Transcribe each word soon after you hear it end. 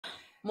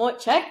More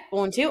check.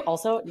 1, 2.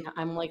 Also,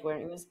 I'm like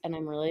wearing this and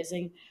I'm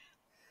realizing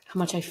how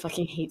much I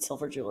fucking hate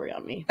silver jewelry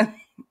on me.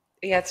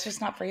 Yeah, it's just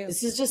not for you.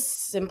 This is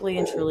just simply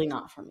and truly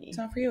not for me. It's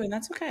not for you, and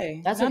that's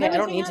okay. That's not okay. I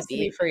don't everything need has to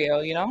be for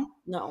you, you know?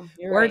 No,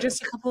 you're We're right.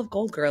 just a couple of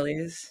gold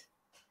girlies.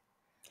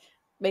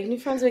 Make new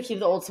friends but keep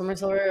the old summer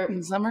silver.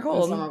 Summer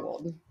gold. Summer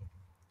gold.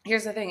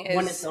 Here's the thing: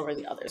 one is silver,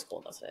 the other is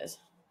gold. That's what it is.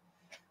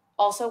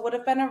 Also, would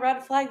have been a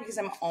red flag because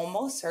I'm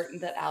almost certain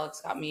that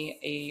Alex got me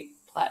a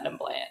platinum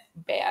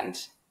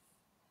band,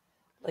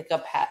 like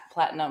a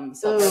platinum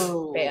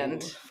silver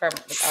band from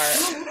our.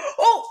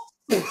 Oh,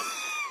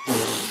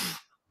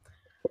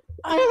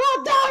 I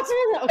love dogs.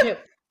 Okay.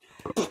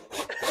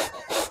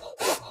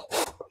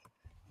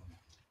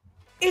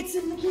 It's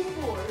in the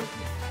keyboard.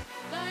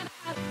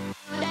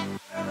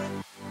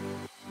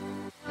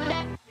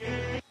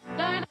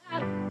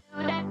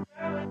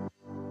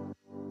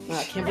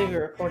 I can't believe we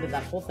recorded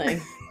that whole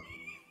thing.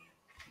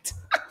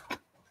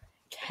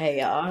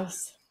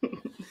 Chaos.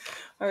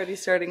 Already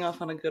starting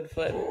off on a good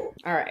foot.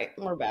 All right,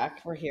 we're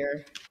back. We're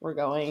here. We're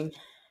going.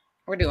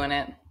 We're doing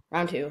it.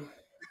 Round 2.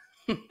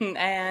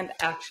 And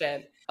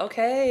action.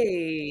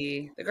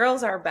 Okay, the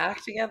girls are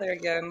back together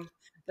again.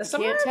 The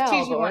summer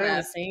of we're in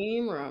the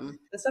same room.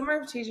 The summer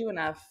of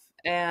TG1F,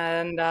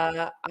 and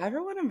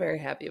everyone, I'm very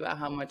happy about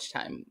how much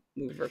time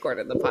we've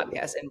recorded the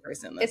podcast in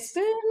person. It's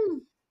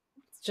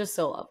just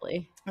so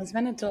lovely. It's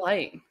been a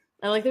delight.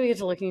 I like that we get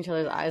to look in each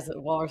other's eyes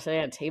while we're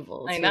sitting at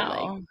tables. I know.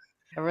 Like,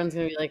 everyone's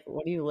going to be like,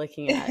 what are you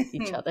looking at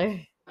each other?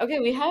 Okay,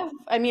 we have,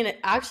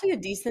 actually a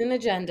decent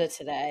agenda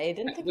today. I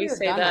didn't think we were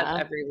say that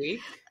every week.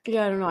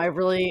 Yeah, I don't know.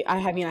 I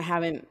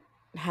haven't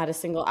had a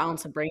single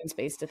ounce of brain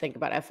space to think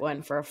about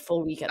F1 for a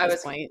full week at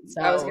this point.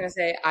 So I was going to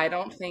say, I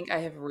don't think I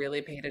have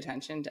really paid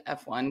attention to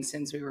F1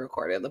 since we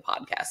recorded the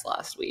podcast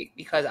last week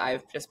because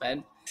I've just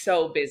been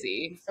so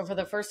busy. So for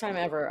the first time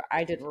ever,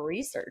 I did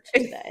research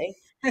today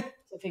to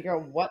figure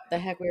out what the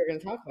heck we were going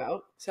to talk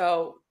about.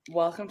 So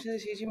welcome to the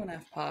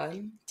TG1F pod.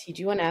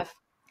 TG1F,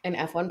 an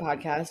F1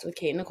 podcast with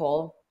Kate and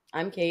Nicole.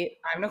 I'm Kate.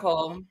 I'm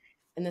Nicole.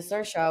 And this is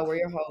our show. We're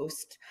your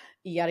host.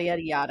 Yada,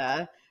 yada,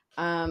 yada.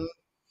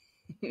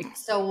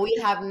 So we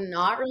have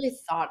not really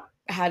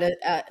had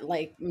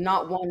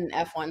not one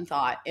F1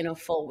 thought in a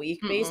full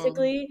week,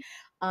 basically,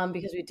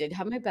 because we did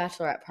have my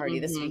bachelorette party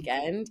this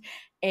weekend.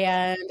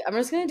 And I'm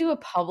just going to do a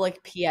public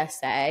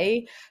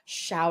PSA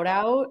shout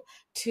out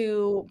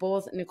to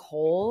both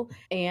Nicole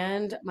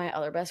and my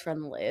other best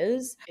friend,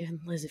 Liz. And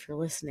Liz, if you're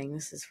listening,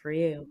 this is for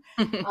you.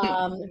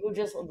 Who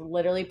just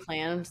literally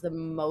planned the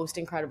most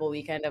incredible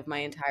weekend of my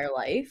entire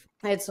life.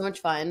 I had so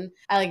much fun.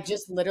 I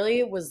just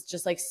literally was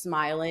just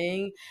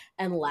smiling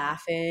and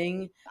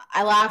laughing.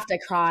 I laughed, I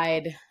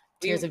cried,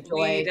 tears of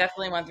joy. We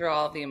definitely went through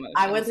all of the emotions.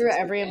 I went through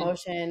every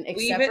emotion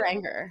except for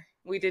anger.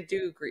 We did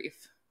do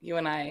grief. You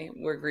and I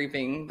were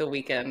grieving the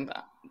weekend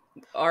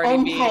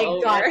already being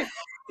over. God.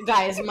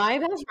 Guys, my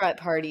bachelorette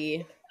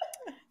party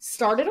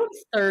started on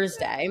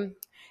Thursday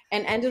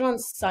and ended on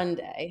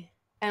Sunday.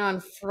 And on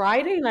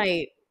Friday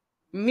night,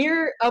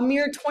 a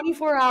mere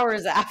 24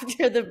 hours after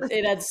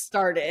it had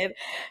started,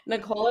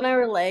 Nicole and I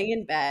were laying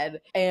in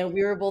bed and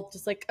we were both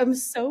just like, I'm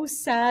so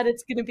sad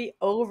it's gonna be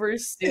over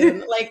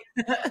soon.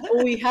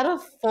 We had a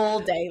full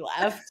day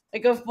left,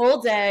 a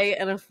full day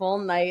and a full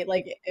night.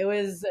 It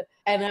was,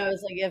 and I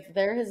was like, if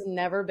there has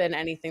never been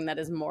anything that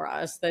is more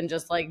us than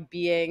just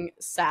being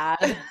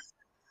sad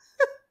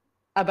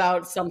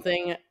about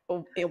something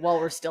while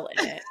we're still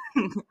in it.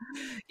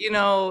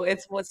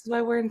 It's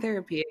why we're in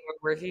therapy.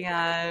 We're working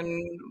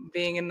on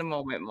being in the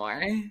moment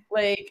more.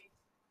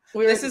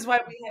 This is why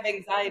we have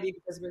anxiety,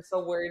 because we're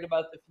so worried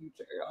about the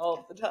future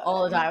all the time.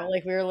 All the time.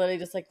 We were literally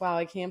just wow,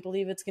 I can't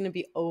believe it's going to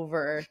be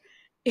over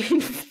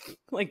in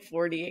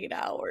 48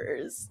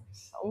 hours.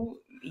 So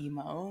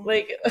emo.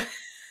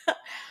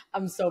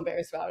 I'm so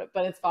embarrassed about it,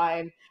 but it's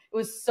fine. It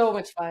was so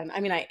much fun.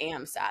 I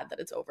am sad that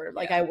it's over.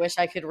 I wish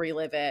I could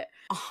relive it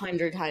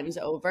 100 times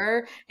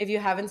over. If you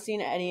haven't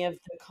seen any of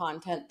the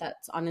content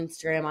that's on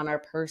Instagram on our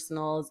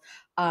personals,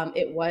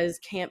 it was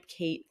Camp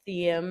Kate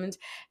themed,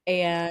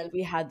 and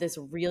we had this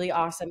really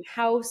awesome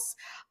house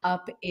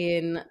up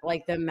in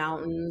the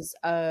mountains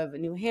of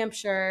New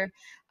Hampshire,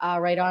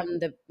 right on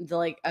the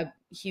a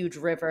huge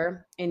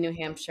river in New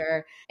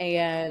Hampshire,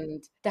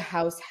 and the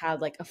house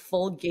had a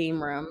full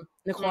game room.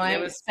 Nicole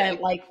and I spent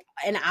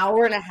an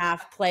hour and a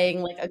half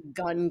playing a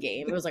gun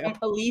game. It was a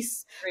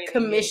police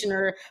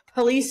commissioner,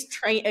 police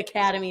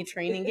academy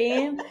training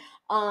game.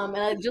 And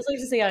I'd just like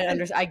to say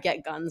I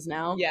get guns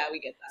now. Yeah, we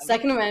get them.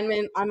 Second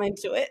Amendment, I'm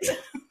into it.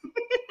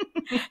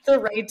 The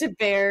right to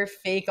bear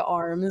fake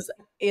arms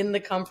in the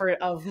comfort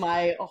of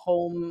my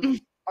home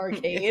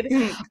arcade.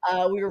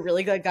 We were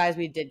really good, guys.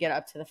 We did get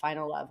up to the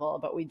final level,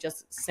 but we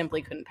just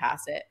simply couldn't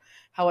pass it.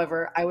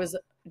 However, I was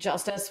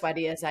just as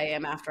sweaty as I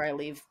am after I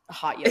leave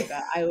hot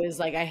yoga. I was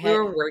we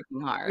were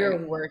working hard. We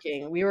were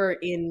working. We were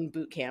in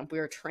boot camp. We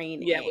were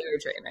training. Yeah, we were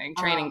training.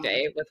 Training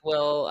day with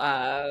Will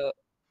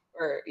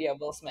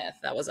Will Smith.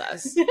 That was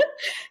us.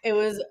 It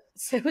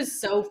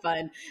was so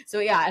fun. So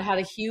yeah, it had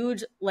a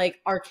huge like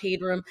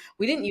arcade room.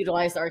 We didn't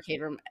utilize the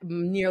arcade room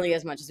nearly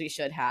as much as we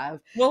should have.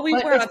 Well, we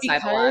were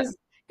outside a lot.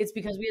 It's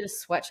because we had a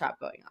sweatshop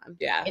going on.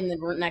 Yeah. In the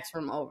next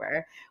room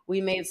over. We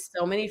made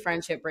so many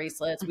friendship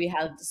bracelets. We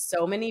had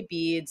so many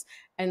beads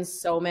and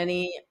so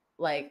many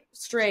like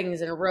strings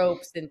and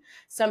ropes. And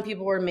some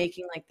people were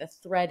making like the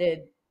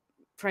threaded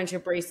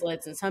friendship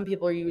bracelets and some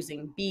people were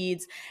using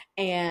beads.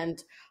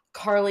 And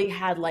Carly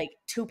had like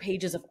 2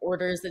 pages of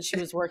orders that she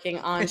was working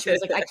on. She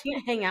was like, I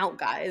can't hang out,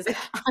 guys.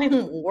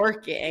 I'm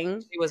working.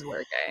 She was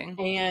working.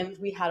 And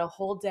we had a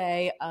whole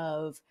day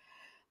of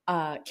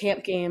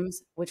camp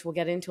games, which we'll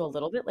get into a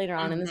little bit later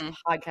on in this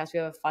podcast. We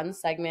have a fun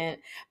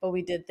segment, but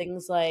we did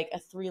things like a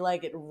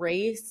 3-legged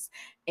race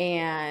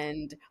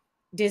and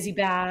dizzy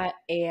bat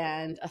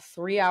and a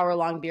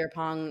 3-hour-long beer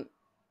pong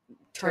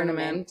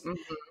tournament.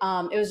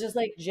 It was just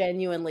like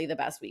genuinely the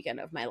best weekend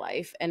of my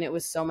life. And it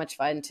was so much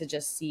fun to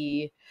just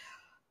see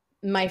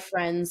my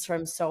friends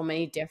from so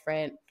many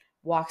different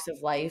walks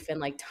of life and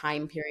like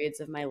time periods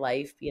of my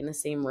life be in the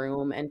same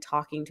room and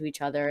talking to each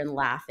other and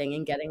laughing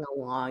and getting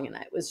along. And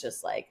it was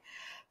just like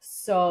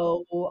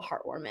so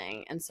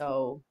heartwarming. And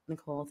so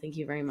Nicole, thank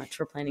you very much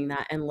for planning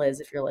that. And Liz,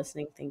 if you're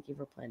listening, thank you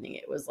for planning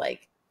it. It was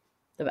like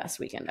the best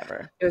weekend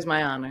ever. It was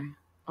my honor.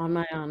 On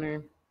my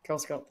honor. Girl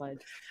Scout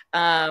pledge.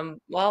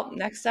 Well,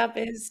 next up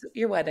is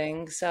your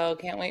wedding, so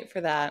can't wait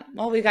for that.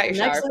 Well, we got your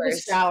shower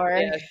first. Shower,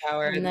 yeah,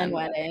 shower, and then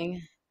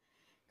wedding.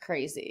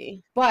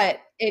 Crazy. But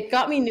it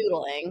got me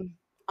noodling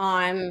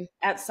on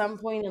at some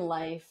point in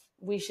life,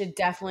 we should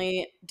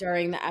definitely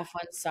during the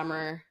F1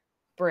 summer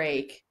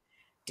break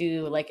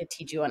do like a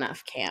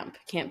TGNF camp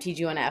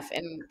TGNF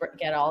and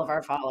get all of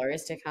our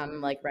followers to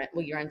come like rent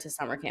a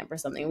summer camp or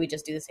something. We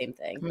just do the same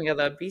thing. Oh my God,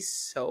 that'd be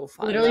so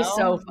fun. Literally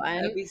so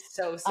fun. That'd be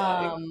so sick.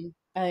 I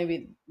think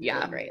it'd be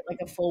really great. Like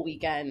a full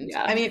weekend.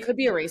 Yeah. I mean, it could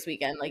be a race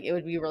weekend. Like it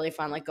would be really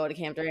fun. Like go to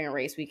camp during a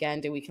race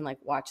weekend and we can like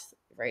watch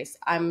the race.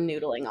 I'm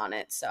noodling on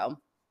it. So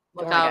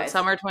look out,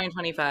 summer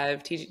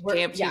 2025.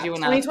 Camp TGNF.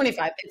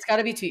 2025. It's got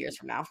to be 2 years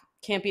from now.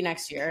 Can't be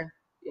next year.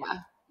 Yeah.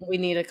 We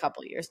need a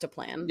couple years to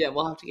plan. Yeah,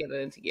 we'll have to get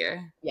it into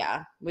gear.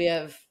 Yeah.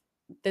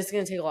 This is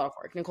going to take a lot of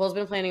work. Nicole's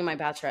been planning my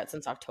Bachelorette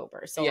since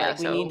October. So yeah, like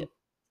we need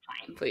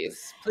time.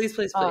 Please. Please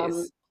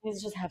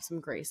just have some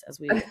grace as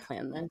we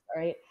plan this.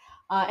 All right.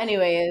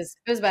 Anyways,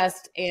 it was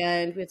best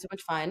and we had so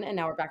much fun. And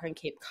now we're back on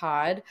Cape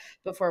Cod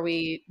before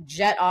we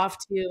jet off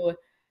to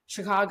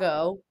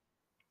Chicago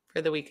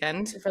for the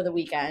weekend.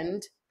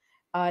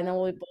 And then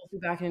we'll both be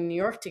back in New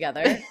York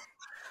together.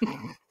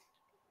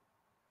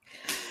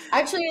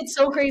 Actually, it's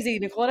so crazy.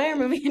 Nicole and I are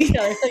moving in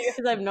together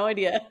because I have no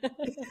idea.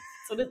 That's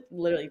what it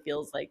literally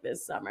feels like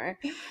this summer.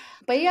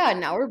 But yeah,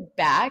 now we're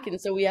back. And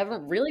so we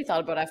haven't really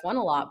thought about F1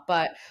 a lot,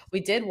 but we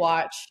did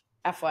watch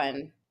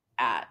F1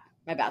 at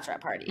my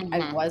bachelorette party.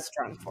 I was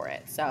drunk for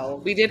it.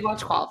 So we did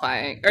watch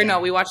qualifying. Or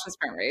no, we watched the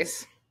sprint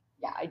race.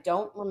 Yeah, I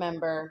don't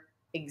remember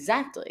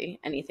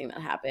exactly anything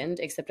that happened,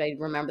 except I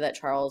remember that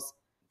Charles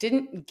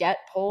didn't get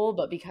pole,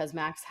 but because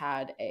Max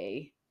had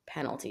a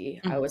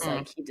penalty, I was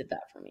like, he did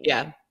that for me.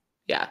 Yeah.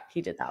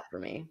 He did that for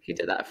me. He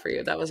did that for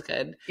you. That was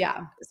good.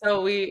 Yeah.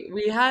 So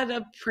we had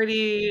a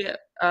pretty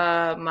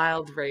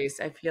mild race.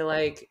 I feel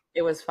like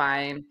it was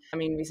fine. I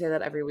mean, we say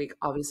that every week.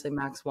 Obviously,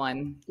 Max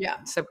won.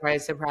 Yeah.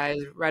 Surprise,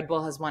 surprise. Red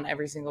Bull has won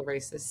every single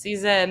race this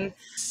season.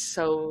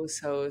 So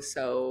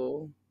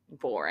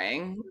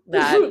boring.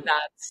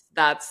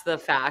 That's the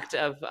fact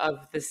of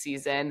the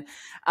season.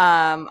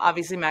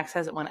 Obviously Max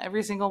hasn't won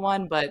every single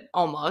one, but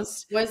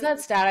almost. Was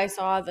that stat I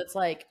saw that's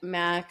like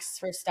Max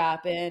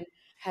Verstappen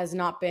has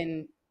not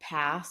been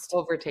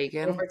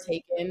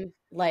overtaken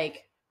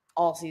like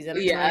all season or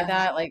something like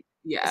that, like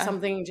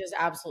something just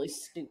absolutely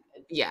stupid.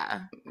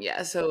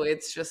 So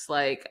it's just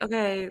like,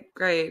 okay,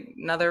 great,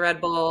 another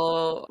Red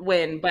Bull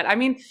win. But I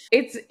mean,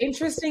 it's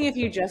interesting if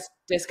you just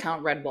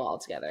discount Red Bull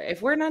altogether.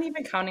 If we're not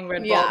even counting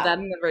Red Bull,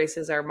 then the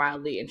races are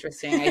mildly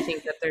interesting. I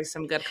think that there's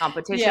some good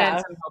competition,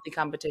 some healthy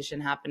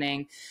competition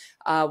happening.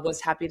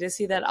 Was happy to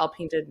see that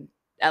Alpine did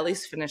at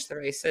least finish the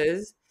race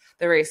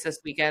this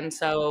weekend.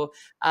 So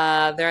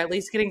they're at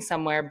least getting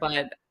somewhere,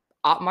 but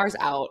Otmar's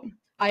out.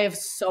 I have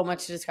so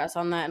much to discuss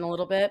on that in a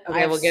little bit.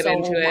 Okay, we'll get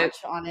into it.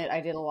 On it.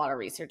 I did a lot of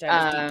research.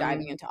 I was deep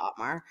diving into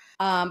Otmar.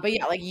 But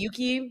yeah, like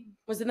Yuki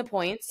was in the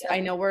points. I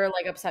know we're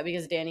like upset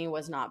because Danny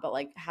was not, but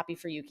like happy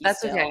for Yuki. That's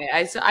still. Okay.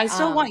 I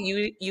still want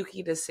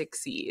Yuki to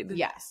succeed.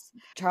 Yes.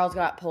 Charles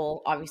got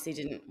pole. Obviously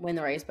didn't win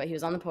the race, but he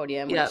was on the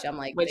podium, which I'm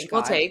like, which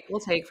we'll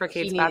take for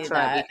Kate's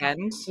Bachelorette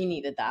weekend. He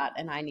needed that,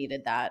 and I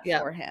needed that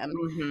for him.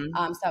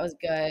 So that was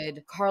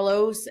good.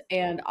 Carlos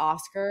and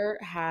Oscar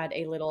had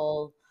a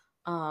little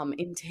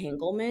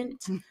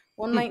entanglement,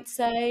 one might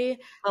say,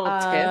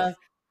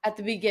 at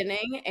the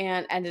beginning,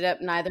 and ended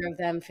up neither of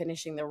them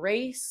finishing the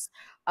race.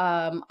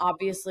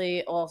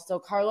 Obviously, also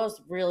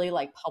Carlos really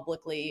like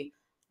publicly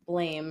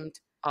blamed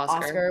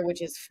Oscar,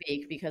 which is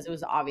fake because it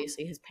was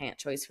obviously his pant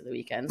choice for the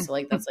weekend. So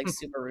like that's like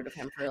super rude of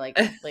him for like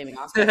blaming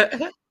Oscar.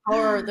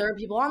 Or there are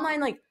people online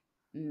like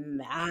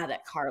mad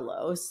at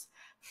Carlos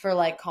for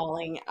like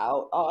calling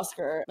out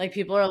Oscar. Like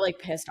people are like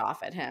pissed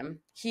off at him.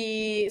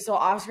 So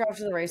Oscar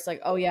after the race,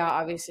 like, oh yeah,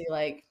 obviously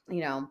like, you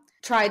know,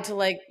 tried to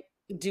like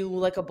do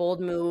like a bold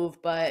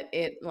move, but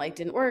it like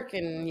didn't work.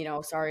 And, you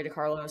know, sorry to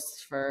Carlos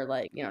for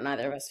like, you know,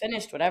 neither of us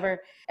finished,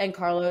 whatever. And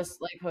Carlos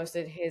like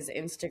posted his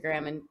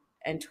Instagram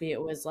and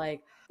tweet was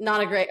like,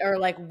 not a great, or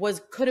like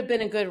could have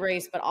been a good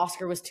race, but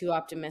Oscar was too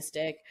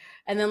optimistic.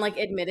 And then like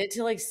admitted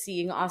to like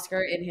seeing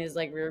Oscar in his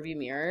like rear view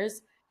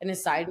mirrors and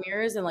his side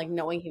mirrors and like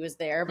knowing he was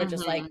there, but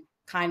just like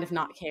kind of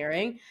not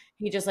caring.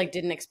 He just like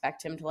didn't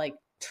expect him to like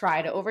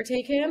try to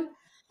overtake him.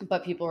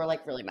 But people were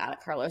like really mad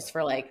at Carlos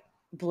for like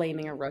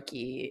blaming a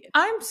rookie.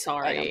 I'm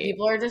sorry.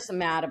 People are just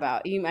mad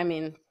about you. I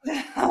mean,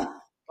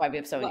 why be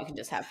upset when you can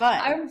just have fun?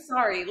 I'm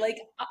sorry. Like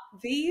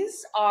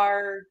these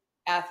are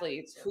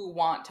athletes who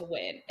want to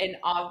win, and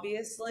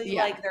obviously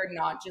like they're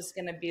not just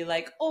gonna be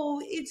like, oh,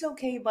 it's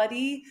okay,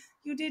 buddy,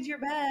 you did your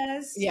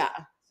best,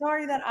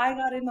 sorry that I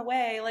got in the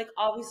way. Like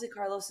obviously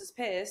Carlos is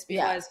pissed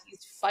because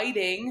he's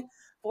fighting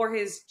for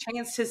his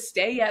chance to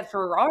stay at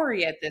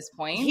Ferrari at this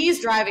point.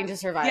 He's driving to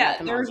survive at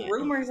the there's moment.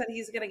 rumors that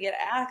he's gonna get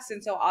axed,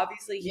 and so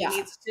obviously he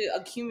needs to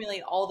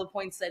accumulate all the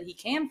points that he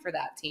can for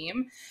that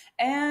team.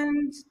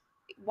 And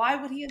why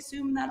would he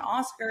assume that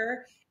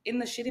Oscar in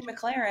the shitty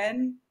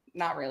McLaren,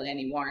 not really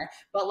anymore,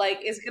 but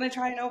like is going to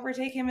try and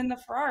overtake him in the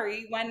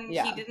Ferrari when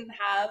he didn't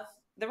have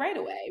the right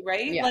of way,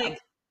 right? Like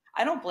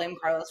I don't blame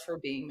Carlos for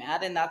being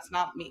mad, and that's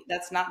not me.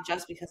 That's not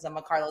just because I'm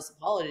a Carlos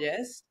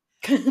apologist.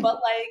 But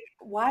like,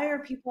 why are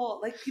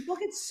people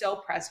get so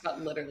pressed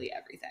about literally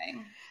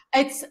everything?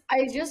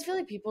 I just feel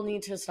like people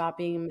need to stop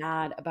being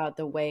mad about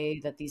the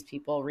way that these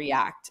people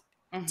react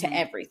to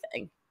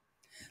everything.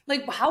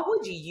 Like, how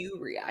would you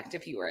react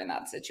if you were in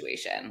that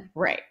situation?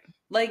 Right.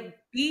 Like,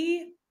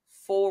 be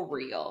for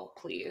real,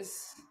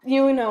 please.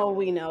 You know,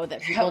 we know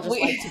that people just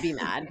like to be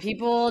mad.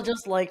 People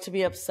just like to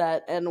be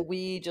upset, and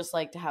we just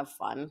like to have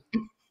fun.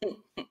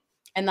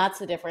 And that's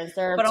the difference.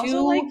 But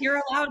also, like,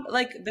 you're allowed,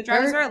 like, the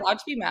drivers are allowed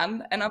to be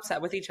mad and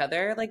upset with each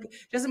other. Like,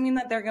 doesn't mean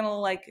that they're gonna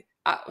like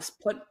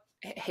put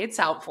hits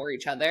out for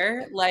each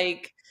other.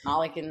 Like, not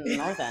like in the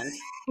North End.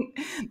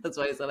 That's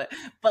why I said it.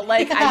 But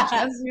like, I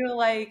just feel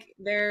like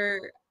they're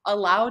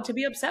allowed to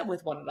be upset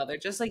with one another,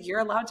 just like you're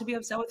allowed to be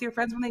upset with your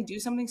friends when they do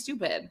something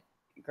stupid.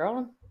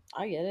 Girl,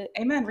 I get it.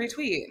 Amen.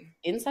 Retweet.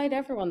 Inside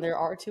everyone, there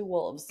are two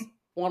wolves.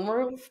 One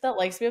wolf that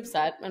likes to be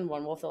upset and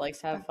one wolf that likes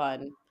to have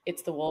fun.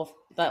 It's the wolf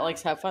that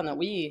likes to have fun that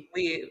we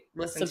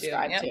listen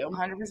subscribe to.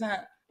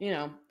 100%. You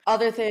know,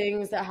 other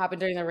things that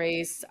happened during the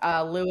race.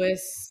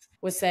 Lewis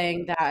was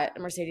saying that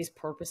Mercedes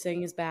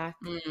porpoising is back.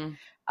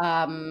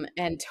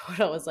 And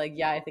Toto was like,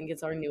 yeah, I think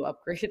it's our new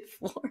upgraded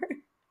floor.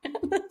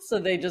 So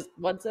they just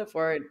one step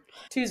forward,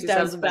 two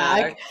steps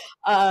back.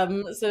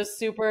 So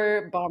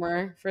super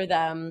bummer for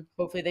them.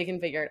 Hopefully they can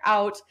figure it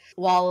out.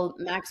 While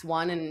Max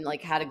won and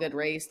like had a good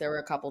race, there were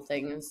a couple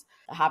things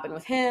that happened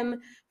with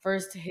him.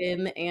 First,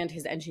 him and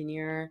his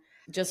engineer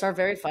just are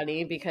very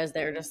funny because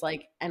they're just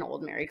like an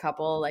old married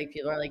couple. Like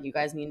people are like, you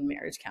guys need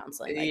marriage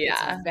counseling. Like,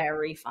 it's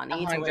very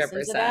funny 100%. To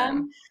listen to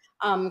them.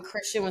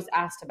 Christian was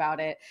asked about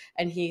it,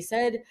 and he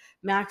said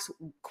Max,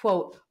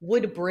 quote,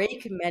 would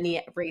break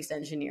many race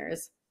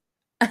engineers.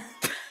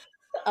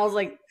 I was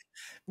like,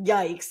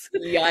 yikes.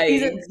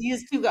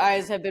 These two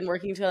guys have been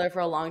working together for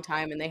a long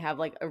time, and they have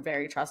like a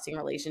very trusting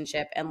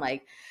relationship.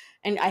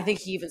 And I think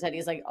he even said,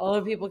 he's like,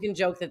 oh, people can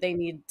joke that they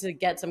need to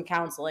get some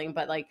counseling,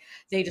 but like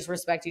they just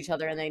respect each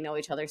other and they know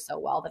each other so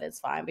well that it's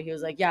fine. But he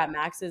was like, yeah,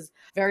 Max is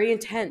very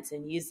intense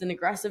and he's an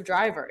aggressive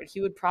driver. And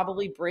he would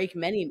probably break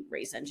many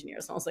race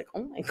engineers. And I was like,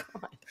 oh my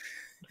God.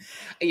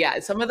 Yeah,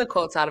 some of the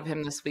quotes out of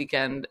him this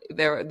weekend,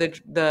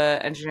 the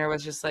engineer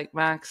was just like,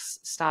 Max,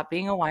 stop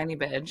being a whiny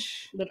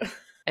bitch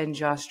and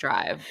just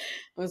drive.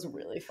 It was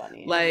really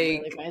funny. Like,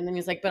 really funny. And then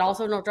he's like, but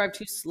also don't drive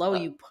too slow,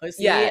 you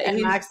pussy. Yeah,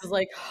 and Max is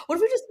like, what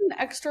if we just do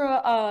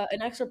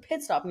an extra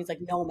pit stop? And he's like,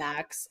 no,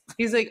 Max.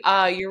 He's like,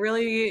 you're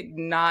really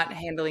not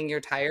handling your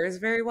tires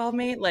very well,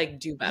 mate. Like,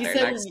 do better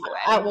next time.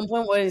 At one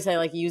point, what did he say?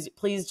 Like,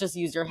 please just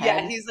use your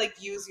head. Yeah, he's like,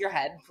 use your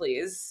head,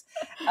 please.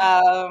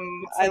 I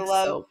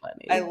love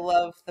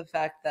the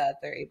fact that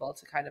they're able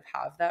to kind of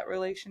have that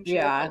relationship.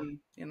 Yeah. And,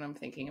 you know, I'm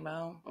thinking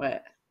about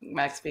what?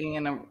 Max being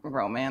in a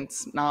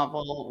romance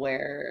novel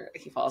where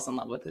he falls in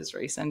love with his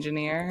race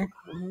engineer.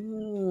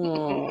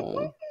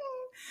 Oh.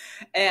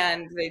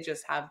 And they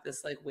just have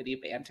this like witty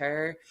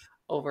banter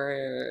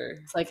over.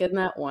 It's like in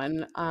that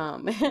one, I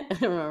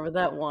remember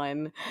that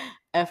one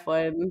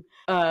F1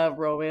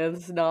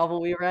 romance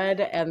novel we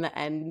read, and the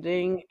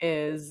ending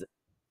is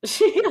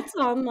she gets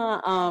on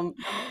the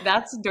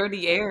That's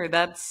Dirty Air.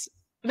 That's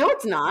no,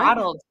 it's not.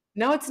 Throttled.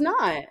 No, it's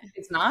not.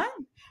 It's not?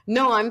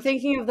 No, I'm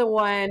thinking of the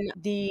Scottish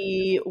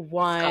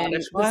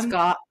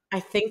one? I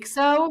think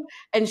so.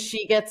 And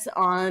she gets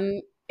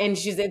on, and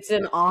it's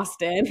in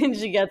Austin, and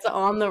she gets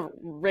on the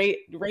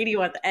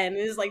radio at the end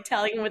and is like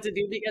telling him what to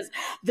do because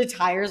the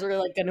tires were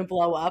like going to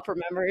blow up.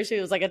 Remember,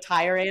 she was like a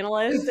tire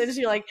analyst, and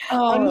she like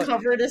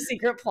uncovered a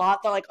secret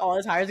plot that like all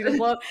the tires are going to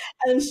blow up.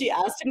 And then she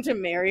asked him to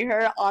marry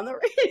her on the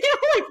radio,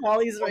 like while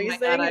he's racing.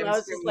 God, and I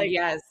was just like,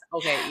 yes,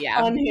 Okay,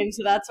 yeah. Unhinged.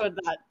 So that's what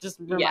that just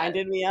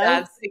reminded me of.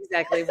 That's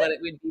exactly what it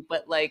would be.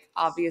 But like,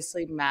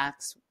 obviously,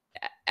 Max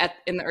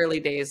in the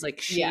early days,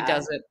 like she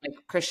doesn't, like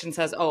Christian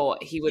says, oh,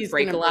 he would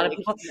break a lot of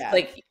people. Yeah.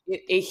 Like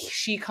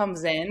she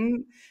comes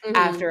in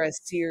after a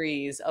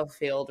series of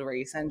failed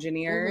race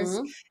engineers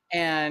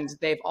and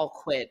they've all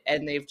quit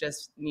and they've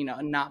just, you know,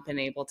 not been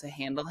able to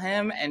handle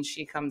him. And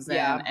she comes in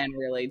and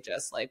really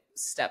just like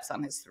steps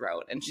on his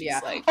throat. And she's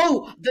like,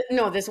 oh,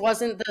 no, this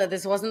wasn't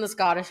the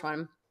Scottish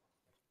one.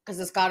 Because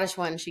the Scottish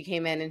one, she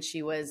came in and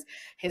she was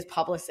his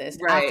publicist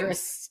after a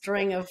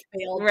string of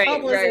failed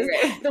publicists.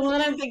 Right. The one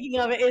I'm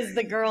thinking of is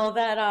the girl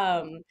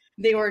that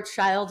they were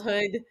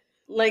childhood,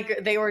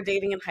 like they were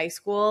dating in high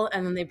school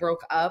and then they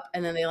broke up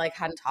and then they like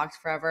hadn't talked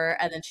forever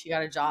and then she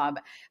got a job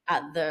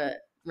at the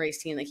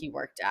race team that he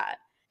worked at.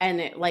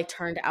 And it like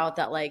turned out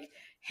that like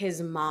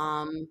his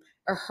mom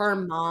or her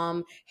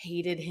mom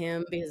hated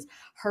him because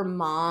her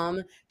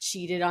mom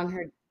cheated on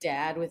her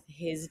dad with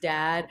his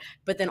dad,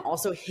 but then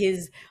also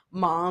his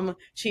mom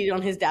cheated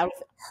on his dad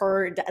with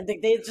her dad.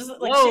 They just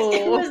like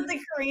it was the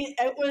crazy.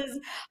 It was,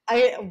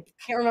 I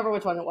can't remember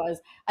which one it was.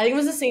 I think it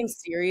was the same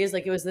series.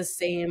 Like it was the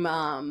same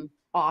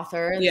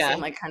author, the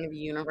same like kind of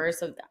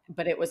universe of that.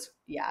 But it was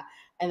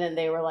And then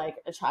they were like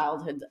a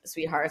childhood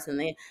sweethearts, and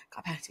they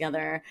got back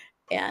together.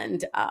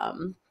 And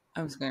I'm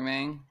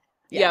screaming.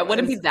 Yeah, it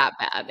wouldn't be that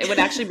bad. It would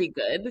actually be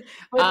good.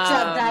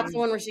 But that's the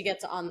one where she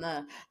gets on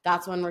the.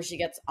 That's one where she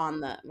gets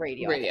on the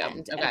radio at the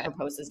end and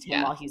proposes to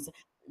him while he's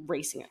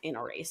racing in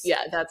a race.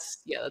 Yeah, that's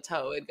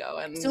how it would go.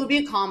 And so it'd be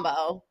a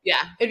combo.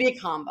 Yeah, it'd be a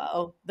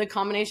combo. The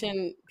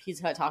combination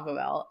Pizza Hut Taco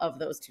Bell of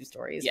those two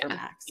stories for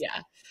Max.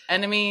 Yeah,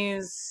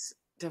 enemies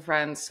to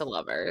friends to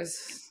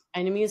lovers.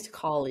 Enemies to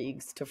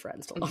colleagues to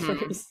friends to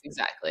lovers.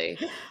 Exactly.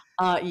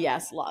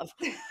 Yes, love.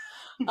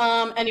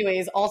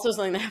 Anyways, also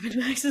something that happened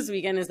Max this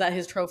weekend is that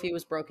his trophy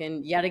was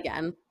broken yet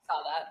again.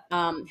 Saw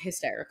that.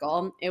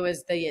 Hysterical. It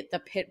was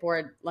the pit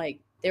board,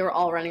 like they were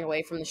all running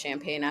away from the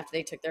champagne after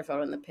they took their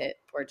photo in the pit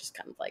board, just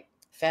kind of like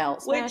fell.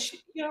 Which,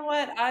 you know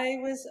what? I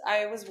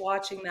was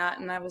watching that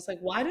and I was like,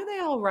 why do they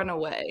all run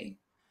away?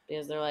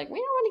 Because they're like, we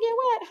don't want to get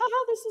wet.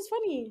 Haha, this is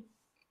funny.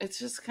 It's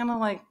just kind of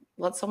like,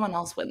 let someone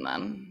else win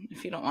then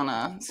if you don't want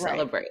to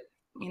celebrate.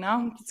 You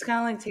know? It's kind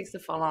of like takes the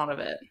fun out of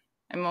it.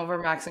 I'm over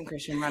Max and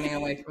Christian running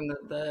away from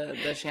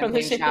the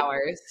champagne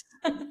showers.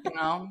 You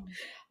know?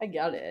 I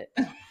got it.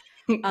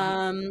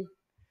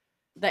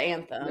 The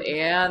anthem. The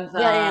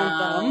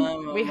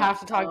anthem. We have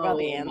to talk about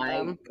the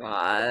anthem. Oh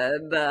my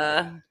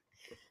God.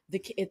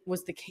 It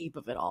was the cape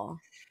of it all.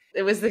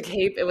 It was the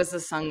cape. It was the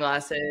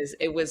sunglasses.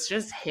 It was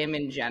just him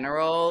in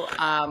general.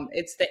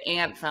 It's the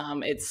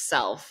anthem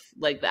itself,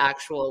 like the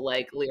actual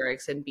like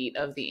lyrics and beat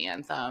of the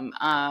anthem.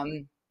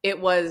 It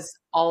was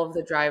all of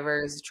the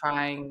drivers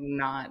trying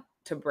not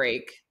to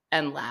break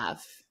and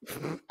laugh.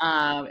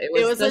 It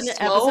was the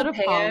slow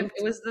pan.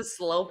 It was the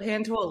slow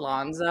pan to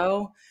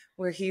Alonso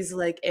where he's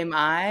like, "Am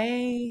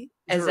I?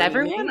 Is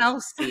everyone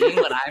else seeing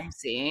what I'm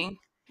seeing?"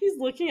 He's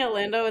looking at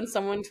Lando, and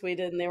someone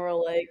tweeted, and they're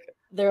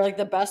like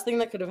the best thing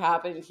that could have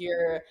happened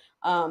here.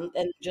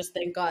 And just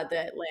thank God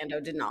that Lando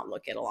did not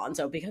look at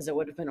Alonso because it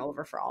would have been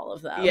over for all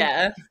of them.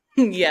 Yeah,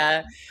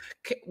 yeah.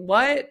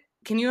 What?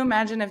 Can you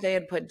imagine if they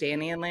had put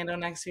Danny and Lando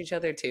next to each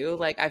other too?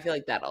 Like, I feel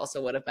like that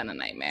also would have been a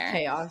nightmare.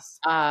 Chaos.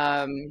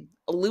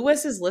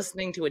 Lewis is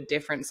listening to a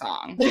different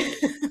song.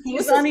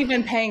 He's not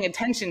even paying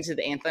attention to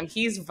the anthem.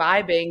 He's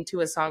vibing to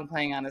a song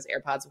playing on his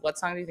AirPods. What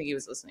song do you think he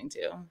was listening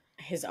to?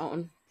 His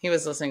own. He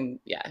was listening.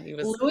 Yeah, he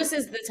was. Lewis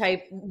is the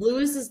type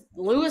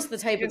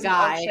of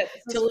guy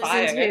to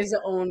listen to his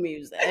own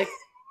music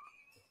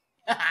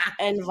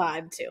and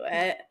vibe to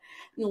it.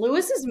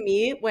 Lewis is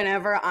me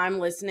whenever I'm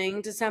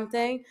listening to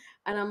something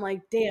and I'm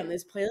like, damn,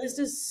 this playlist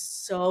is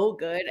so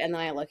good. And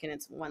then I look and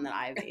it's one that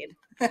I made.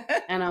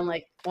 And I'm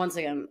like, once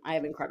again, I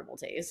have incredible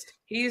taste.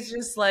 He's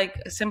just like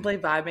simply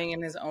vibing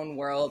in his own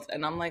world.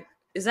 And I'm like,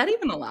 is that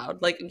even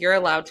allowed? Like, you're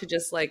allowed to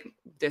just like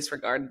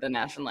disregard the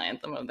national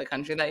anthem of the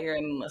country that you're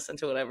in and listen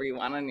to whatever you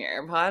want on your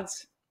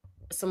AirPods?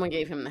 Someone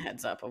gave him the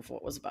heads up of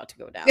what was about to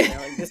go down. They're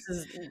like,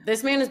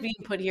 this man is being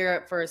put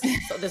here for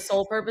the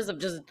sole purpose of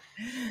just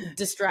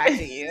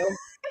distracting you.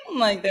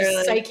 Like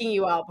they're psyching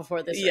you out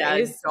before this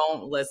race.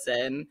 Don't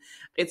listen.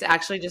 It's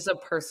actually just a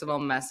personal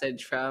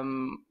message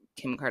from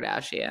Kim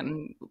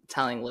Kardashian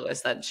telling Lewis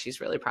that she's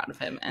really proud of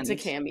him. And it's a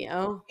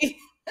cameo.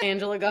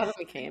 Angela got him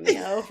a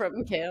cameo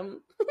from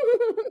Kim.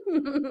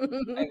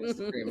 I'm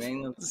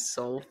screaming. That's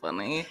so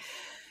funny.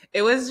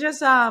 It was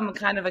just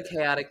kind of a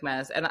chaotic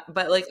mess,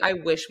 but like I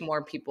wish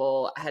more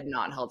people had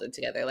not held it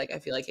together. Like I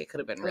feel like it could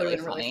have been really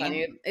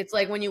funny. It's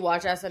like when you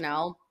watch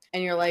SNL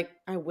and you're like,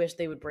 I wish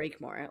they would break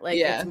more. Like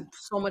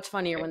it's so much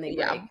funnier when they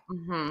break.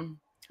 Mm-hmm.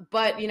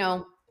 But you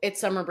know,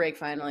 it's summer break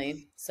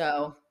finally,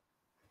 so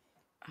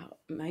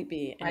it might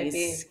be. And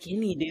he's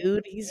skinny,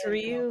 dude. He's for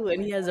you,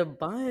 and he has a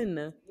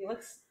bun. He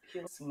looks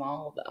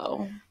small though. I don't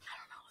know.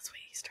 That's why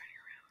he's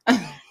turning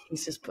around.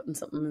 He's just putting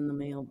something in the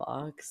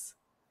mailbox,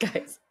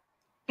 guys.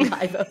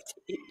 Live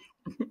update.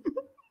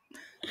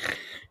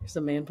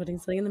 there's a man putting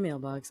something in the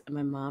mailbox, and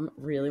my mom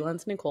really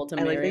wants Nicole to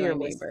marry your my neighbor.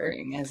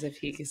 whispering as if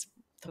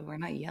we're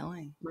not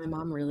yelling. My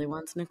mom really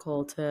wants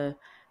Nicole to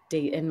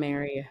date and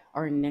marry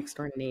our next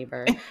door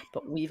neighbor,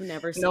 but we've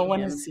never seen him. No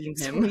one has seen him.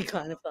 So we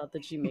kind of thought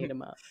that she made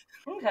him up.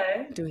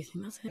 Okay. Do we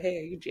think that's him? Hey,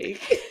 are you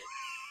Jake?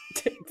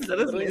 Is that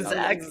his new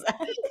accent?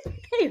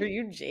 Hey, are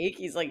you Jake?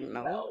 He's like,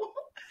 no.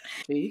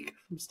 Jake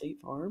from State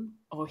Farm?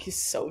 Oh,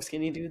 he's so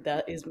skinny, dude.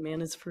 That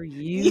man is for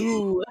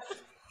you.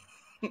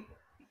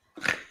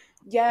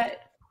 Yeah,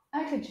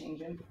 I could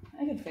change him.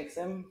 I could fix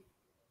him.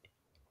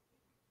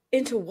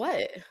 Into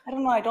what? I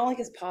don't know. I don't like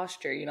his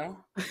posture, you know?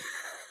 He's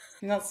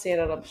not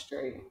standing up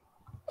straight.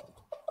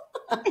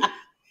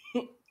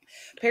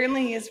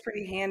 Apparently he is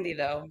pretty handy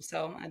though,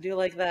 so I do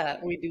like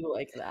that. We do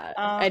like that.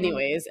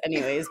 Anyways,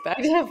 back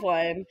to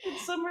F1.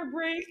 It's summer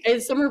break.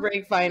 It's summer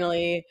break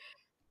finally.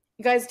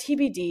 You guys,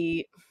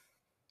 TBD.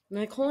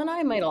 Nicole and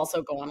I might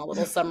also go on a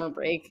little summer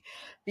break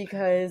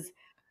because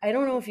I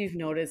don't know if you've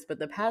noticed, but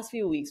the past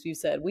few weeks we've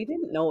said we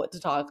didn't know what to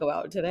talk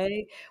about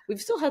today.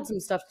 We've still had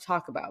some stuff to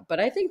talk about, but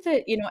I think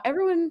that,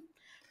 everyone,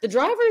 the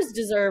drivers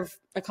deserve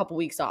a couple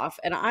weeks off,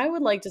 and I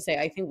would like to say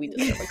I think we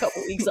deserve a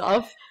couple weeks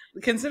off.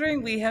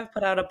 Considering we have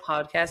put out a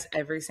podcast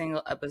every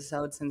single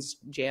episode since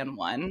Jan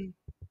 1,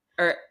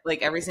 or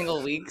like every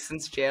single week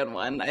since Jan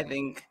 1, I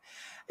think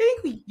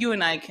you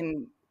and I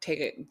can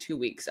take 2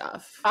 weeks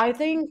off. I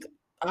think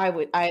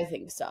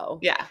so.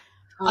 Yeah.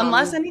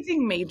 Unless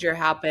anything major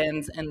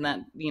happens and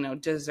that,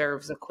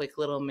 deserves a quick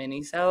little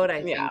mini-sode,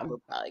 I think we're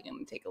probably going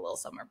to take a little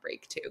summer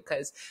break too,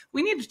 because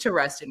we need to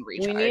rest and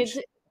recharge.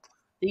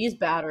 These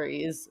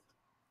batteries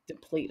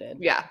depleted.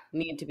 Yeah.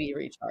 Need to be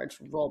recharged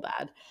real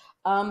bad.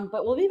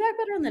 But we'll be back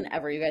better than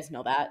ever. You guys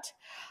know that.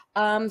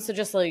 So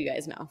just so you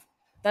guys know,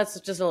 that's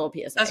just a little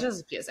PSA. That's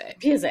just a PSA.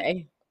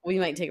 PSA. We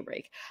might take a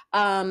break.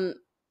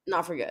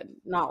 Not for good.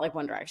 Not like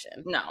One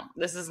Direction. No,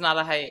 this is not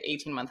a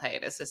 18-month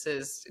hiatus. This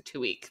is a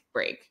 2-week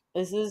break.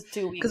 This is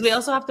 2 weeks. Because we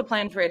also have to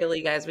plan for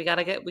Italy, guys. We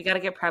gotta get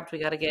prepped. We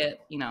gotta get,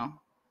 we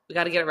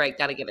gotta get it right.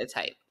 Gotta get it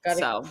tight.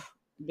 So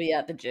be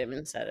at the gym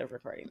instead of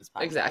recording this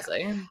podcast.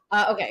 Exactly.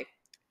 Okay.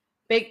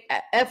 Big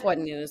F1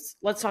 news.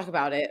 Let's talk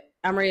about it.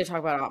 I'm ready to talk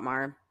about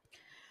Otmar.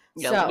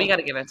 Yeah, we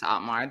gotta get into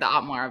Otmar. The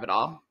Otmar of it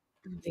all.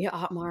 The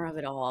Otmar of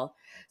it all.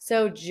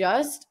 So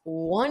just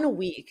 1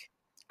 week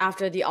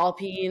after the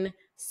Alpine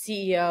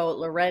CEO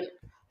Laurent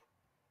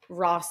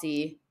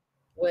Rossi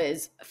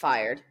was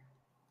fired,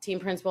 team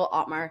principal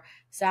Otmar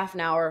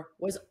Szafnauer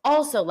was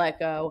also let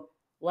go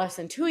less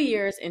than 2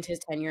 years into his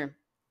tenure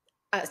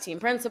as team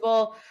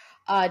principal,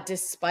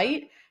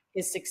 despite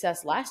his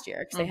success last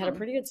year, because they had a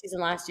pretty good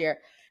season last year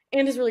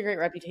and his really great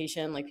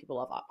reputation. Like, people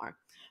love Otmar.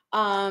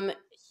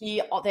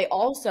 They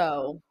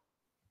also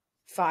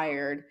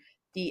fired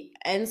the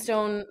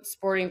Enstone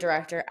sporting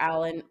director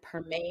Alan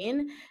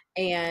Permain,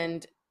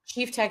 and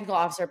Chief Technical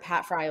Officer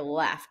Pat Fry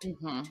left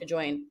to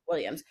join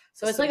Williams.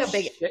 So it's like a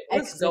big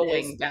exodus.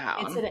 Going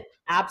down. It's an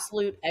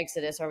absolute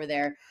exodus over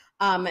there.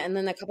 And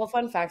then a couple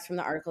fun facts from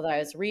the article that I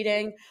was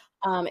reading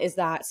is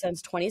that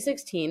since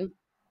 2016,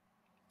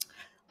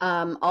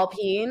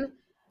 Alpine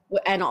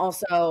and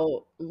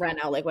also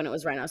Renault, like when it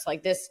was Renault, so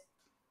like this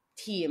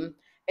team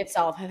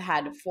itself have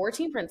had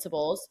 14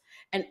 principals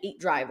and 8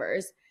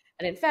 drivers.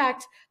 And in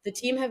fact, the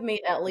team have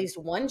made at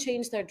least one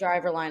change to their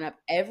driver lineup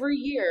every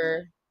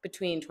year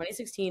between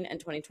 2016 and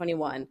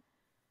 2021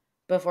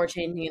 before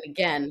changing it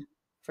again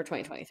for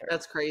 2023.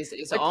 That's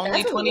crazy. So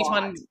only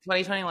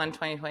 2021,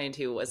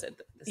 2022 was it?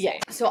 Yeah.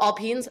 So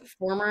Alpine's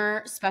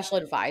former special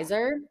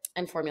advisor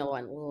and Formula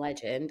One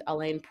legend,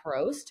 Alain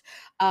Prost,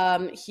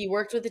 he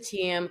worked with the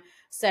team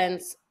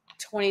since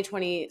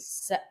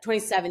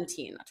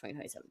 2017,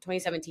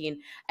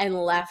 and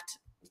left,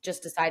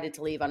 just decided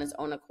to leave on his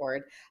own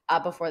accord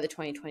before the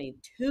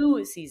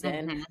 2022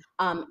 season.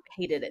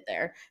 Hated it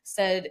there.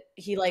 Said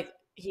he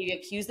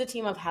accused the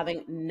team of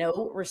having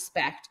no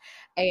respect,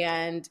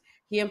 and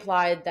he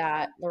implied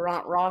that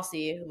Laurent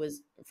Rossi, who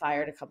was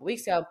fired a couple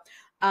weeks ago,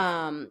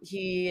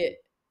 he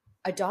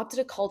adopted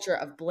a culture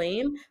of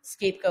blame,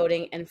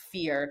 scapegoating, and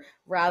fear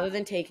rather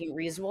than taking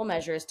reasonable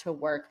measures to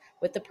work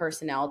with the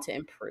personnel to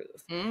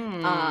improve.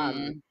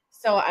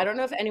 So I don't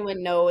know if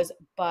anyone knows,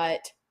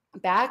 but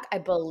back, I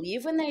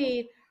believe, when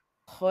they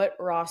put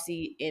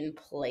Rossi in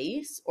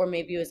place, or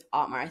maybe it was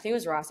Otmar, I think it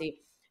was Rossi,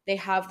 they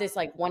have this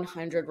like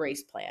 100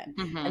 race plan.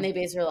 And they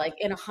basically like,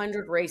 in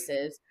 100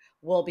 races,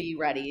 we'll be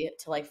ready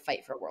to like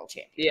fight for a world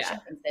championship. Yeah.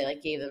 And they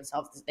like gave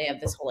themselves, they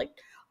have this whole like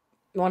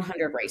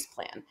 100 race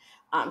plan,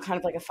 kind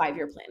of like a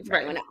 5-year plan for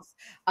everyone else.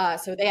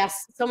 So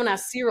someone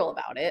asked Cyril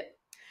about it,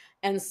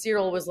 and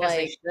Cyril was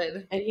like,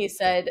 and he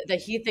said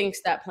that he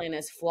thinks that plan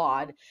is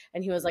flawed.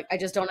 And he was like, I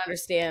just don't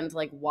understand,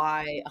 like,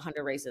 why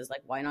 100 races?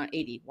 Like, why not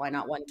 80? Why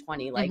not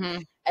 120? Like,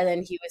 and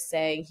then he was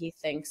saying he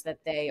thinks that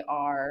they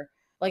are,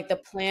 like, the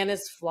plan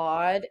is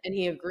flawed. And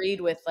he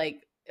agreed with,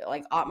 like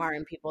Otmar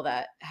and people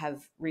that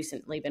have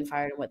recently been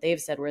fired and what they've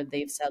said, where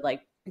they've said,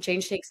 like,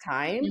 change takes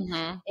time.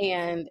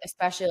 And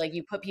especially, like,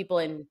 you put people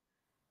in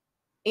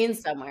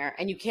somewhere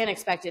and you can't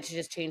expect it to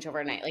just change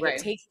overnight. Like,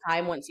 it takes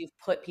time once you've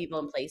put people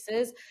in place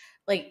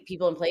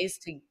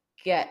to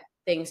get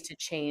things to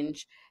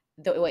change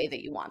the way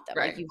that you want them.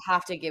 Right. Like you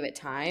have to give it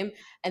time,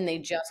 and they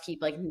just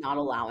keep like not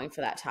allowing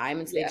for that time.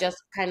 And so they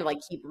just kind of like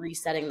keep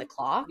resetting the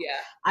clock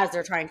as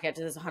they're trying to get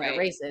to this 100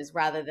 races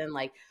rather than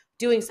like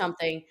doing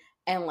something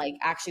and like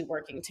actually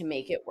working to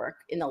make it work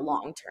in the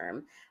long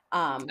term.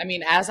 I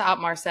mean, as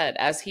Otmar said,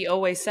 as he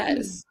always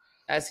says,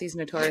 as he's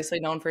notoriously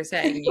known for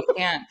saying, you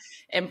can't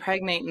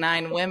impregnate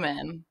 9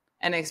 women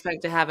and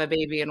expect to have a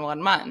baby in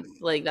 1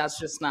 month. Like, that's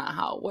just not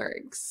how it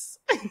works.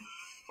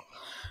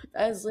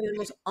 That is like the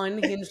most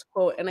unhinged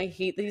quote, and I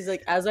hate that he's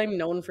like, as I'm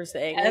known for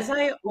saying. As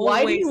like, I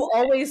why do you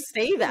always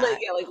say that?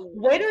 Like,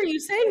 when are you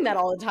saying that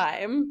all the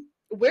time?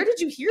 Where did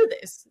you hear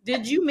this?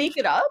 Did you make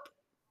it up?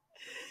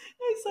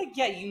 It's like,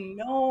 yeah, you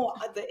know,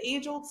 the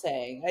age-old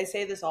saying. I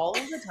say this all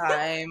of the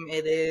time.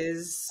 It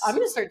is. I'm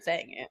gonna start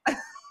saying it. I'm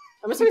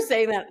gonna start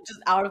saying that just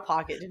out of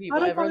pocket to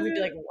people. Everyone's gonna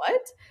be like,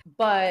 "What?"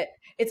 But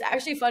it's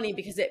actually funny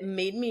because it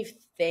made me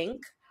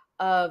think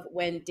of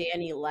when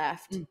Danny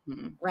left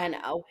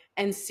Renault,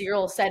 and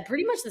Cyril said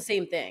pretty much the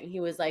same thing. He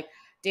was like,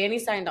 Danny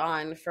signed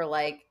on for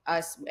like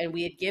us, and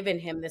we had given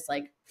him this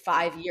like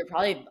 5-year,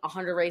 probably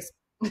 100 race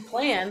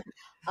plan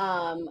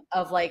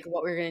of like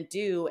what we were gonna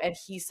do, and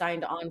he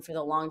signed on for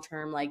the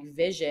long-term like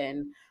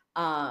vision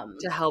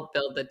to help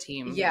build the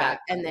team.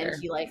 And then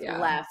he like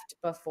left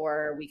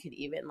before we could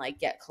even like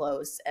get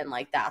close, and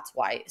like that's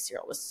why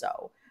Cyril was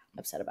so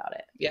upset about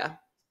it.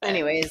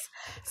 Anyways,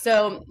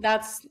 so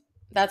that's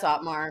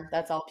Otmar,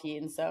 that's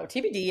Alpine. So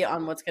TBD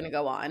on what's going to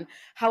go on.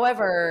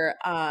 However,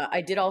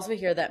 I did also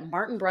hear that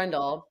Martin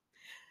Brundle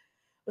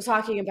was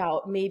talking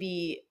about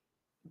maybe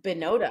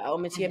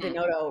Mattia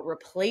Binotto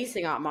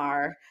replacing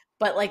Otmar.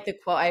 But like the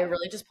quote, I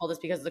really just pulled this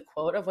because the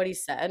quote of what he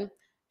said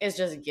is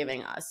just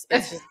giving us,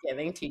 it's just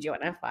giving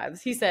TG1F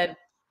vibes. He said,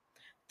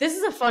 "This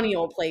is a funny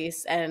old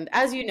place, and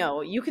as you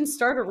know, you can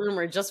start a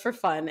rumor just for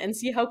fun and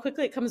see how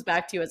quickly it comes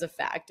back to you as a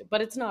fact,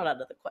 but it's not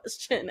out of the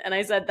question." And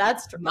I said,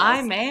 "That's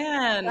my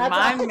man,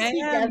 Mark, you get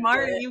it.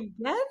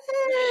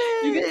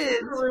 You can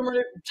start a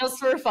rumor just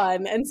for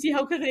fun and see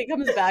how quickly it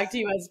comes back to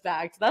you as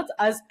fact." That's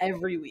us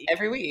every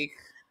week.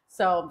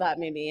 So that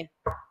made me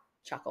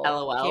chuckle.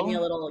 LOL. Gave me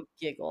a little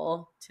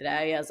giggle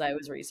today as I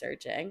was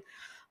researching.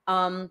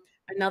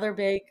 Another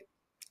big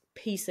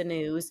piece of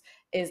news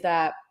is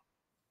that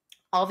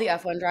all the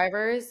F1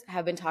 drivers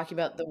have been talking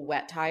about the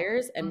wet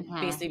tires and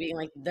basically being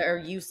like, they're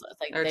useless.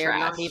 Like they're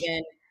not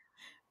even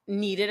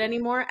needed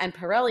anymore. And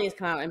Pirelli has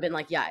come out and been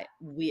like, yeah,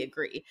 we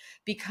agree.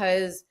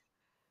 Because,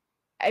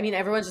 I mean,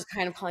 everyone's just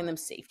kind of calling them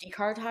safety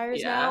car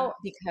tires now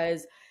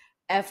because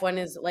F1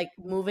 is like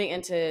moving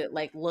into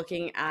like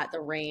looking at the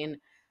rain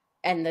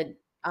and the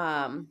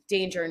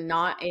danger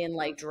not in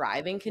like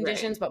driving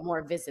conditions but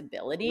more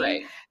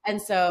visibility.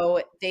 And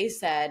so they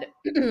said,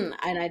 and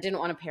I didn't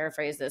want to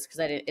paraphrase this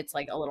because it's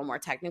like a little more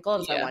technical,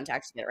 and so I wanted to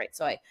actually get it right.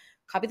 So I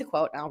copied the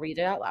quote and I'll read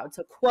it out loud.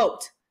 So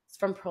quote, it's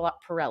from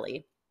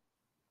Pirelli.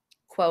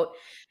 Quote,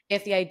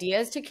 "If the idea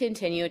is to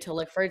continue to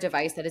look for a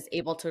device that is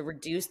able to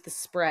reduce the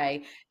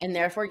spray and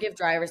therefore give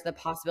drivers the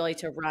possibility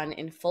to run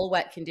in full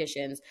wet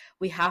conditions,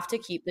 we have to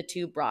keep the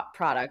two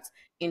products,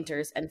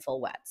 inters and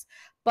full wets.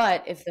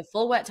 But if the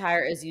full wet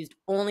tire is used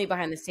only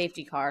behind the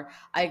safety car,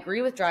 I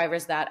agree with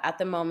drivers that at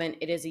the moment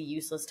it is a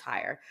useless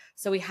tire.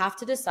 So we have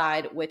to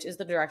decide which is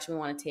the direction we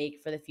want to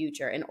take for the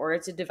future in order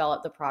to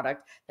develop the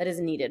product that is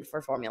needed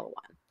for Formula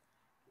One."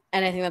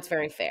 And I think that's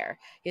very fair.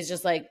 He's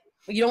just like,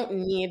 you don't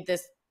need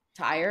this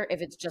tire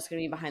if it's just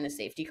going to be behind the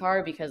safety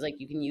car, because like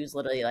you can use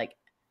literally like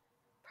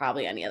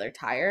probably any other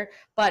tire.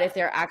 But if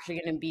they're actually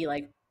going to be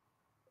like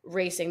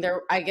racing,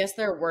 I guess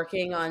they're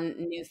working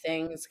on new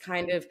things,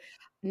 kind of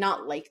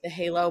not like the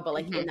halo, but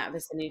like in that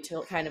vicinity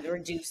to kind of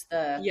reduce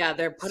the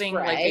they're putting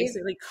spray. Like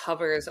basically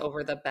covers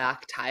over the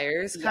back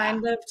tires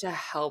kind of to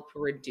help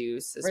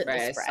reduce the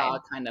spray. I saw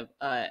kind of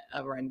a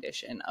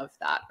rendition of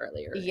that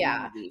earlier in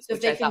the week, so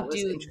if they can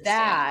do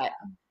that,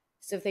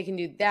 if they can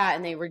do that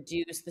and they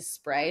reduce the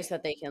spray so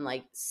that they can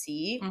like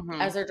see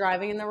as they're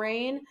driving in the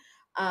rain,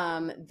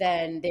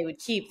 then they would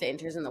keep the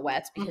inters and the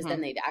wets, because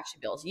then they'd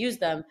actually be able to use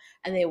them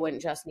and they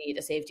wouldn't just need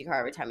a safety car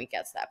every time it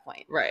gets to that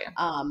point.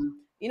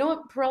 You know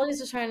what? Pirelli's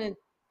just trying to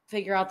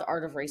figure out the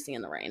art of racing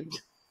in the rain.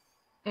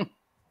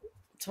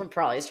 That's what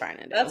Pirelli's trying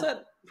to do. That's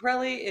what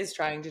Pirelli is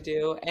trying to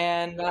do.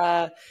 And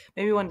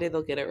maybe one day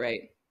they'll get it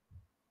right.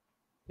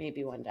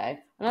 Maybe one day.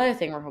 Another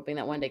thing we're hoping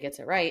that one day gets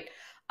it right.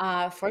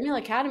 Formula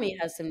Academy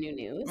has some new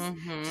news.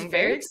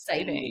 Very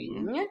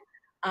exciting.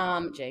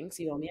 Jinx,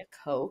 you owe me a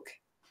Coke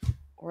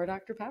or a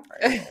Dr. Pepper.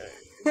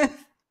 The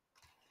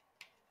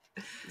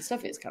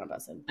stuff is kind of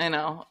busted. I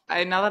know.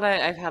 Now that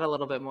I've had a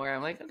little bit more,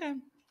 I'm like, okay.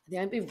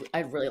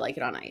 I'd really like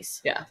it on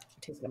ice. Yeah.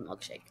 It tastes like a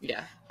milkshake.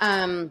 Yeah.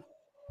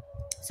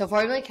 So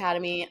Formula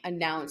Academy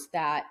announced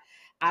that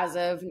as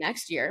of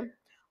next year,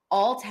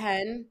 all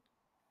 10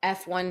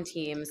 F1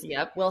 teams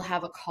will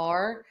have a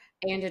car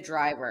and a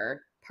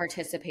driver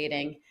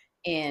participating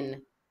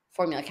in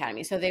Formula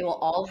Academy. So they will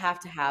all have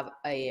to have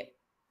a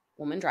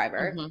woman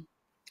driver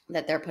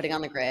that they're putting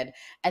on the grid,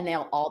 and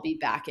they'll all be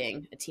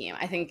backing a team.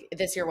 I think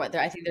this year,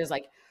 I think there's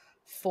like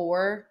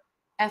 4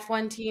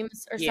 F1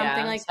 teams or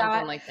something like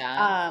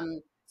that.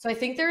 So I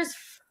think there's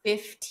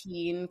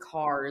 15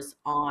 cars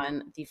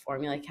on the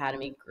Formula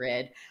Academy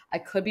grid. I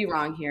could be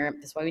wrong here.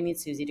 That's why we need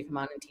Susie to come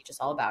on and teach us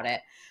all about it.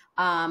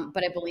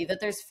 But I believe that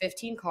there's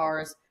 15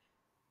 cars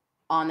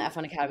on the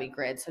F1 Academy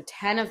grid. So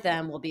 10 of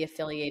them will be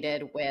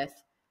affiliated with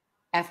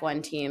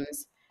F1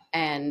 teams,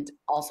 and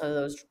also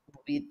those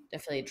will be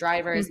affiliate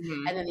drivers.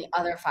 And then the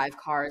other 5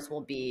 cars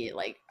will be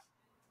like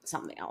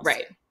something else.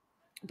 Right.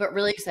 But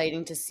really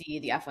exciting to see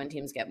the F1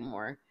 teams get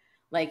more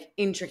like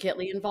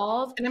intricately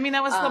involved. And I mean,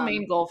 that was the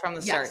main goal from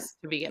the start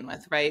to begin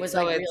with, right? Was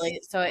so like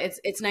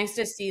it's nice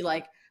to see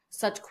like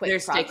such quick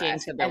progress. They're sticking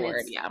to their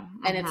word,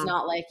 And it's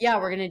not like,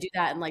 we're going to do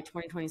that in like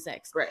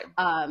 2026. Right.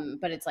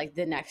 But it's like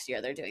the next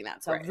year they're doing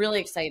that. So really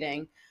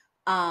exciting.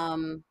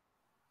 Can't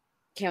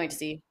wait to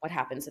see what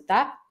happens with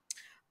that.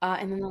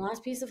 And then the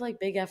last piece of like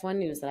big F1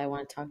 news that I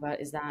want to talk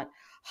about is that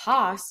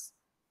Haas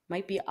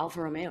might be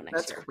Alfa Romeo next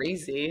year. That's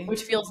crazy.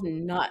 Which feels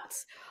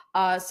nuts.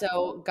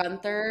 So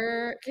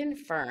Gunther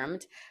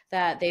confirmed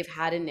that they've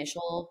had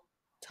initial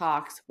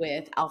talks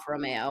with Alfa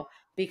Romeo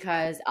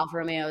because Alfa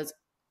Romeo's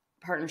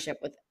partnership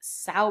with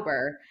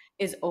Sauber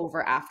is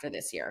over after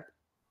this year.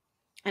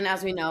 And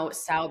as we know,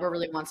 Sauber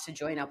really wants to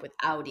join up with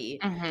Audi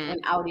when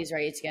Audi's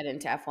ready to get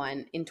into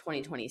F1 in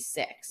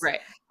 2026. Right.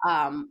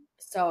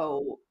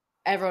 So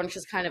everyone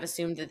just kind of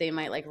assumed that they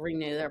might like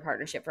renew their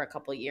partnership for a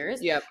couple of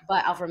years. Yep.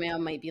 But Alfa Romeo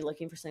might be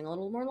looking for something a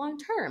little more long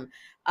term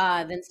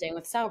than staying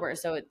with Sauber.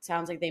 So it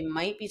sounds like they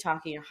might be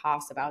talking to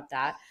Haas about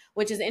that,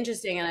 which is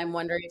interesting. And I'm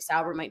wondering if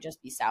Sauber might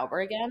just be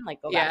Sauber again,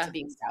 like go back to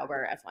being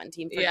Sauber F1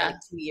 team for like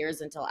 2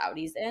 years until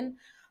Audi's in.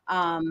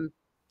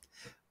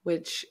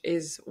 Which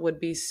would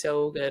be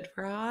so good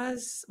for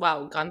us.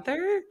 Wow,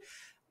 Gunther,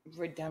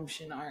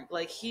 redemption arc.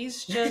 Like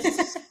he's just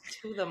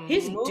to the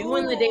he's moon.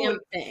 Doing the damn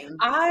thing.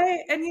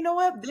 And you know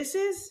what? This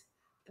is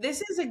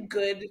a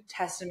good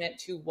testament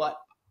to what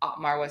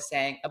Otmar was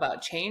saying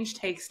about change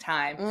takes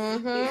time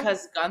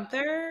because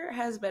Gunther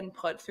has been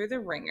put through the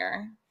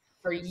ringer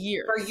for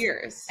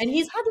years. And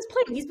he's had this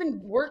plan. He's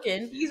been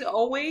working. He's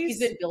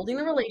been building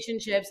the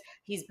relationships.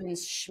 He's been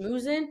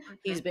schmoozing.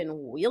 He's been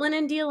wheeling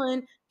and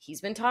dealing. He's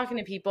been talking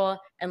to people.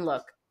 And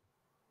look,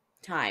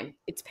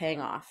 it's paying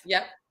off.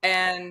 Yep.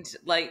 And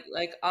like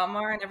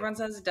Amar and everyone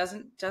says, it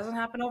doesn't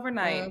happen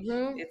overnight.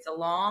 It's a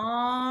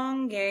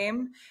long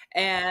game.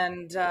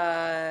 And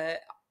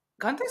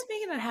Gunther's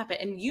making it happen.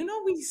 And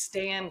we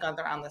stand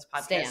Gunther on this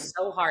podcast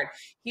so hard.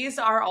 He's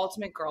our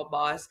ultimate girl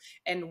boss,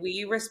 and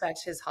we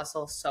respect his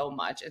hustle so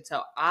much. And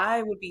so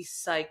I would be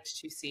psyched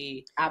to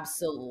see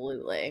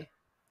absolutely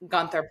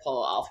Gunther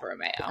pull Alfa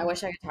Romeo. I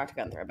wish I could talk to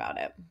Gunther about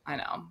it. I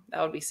know.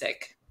 That would be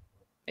sick.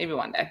 Maybe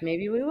one day.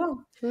 Maybe we will.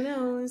 Who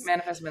knows?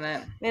 Manifest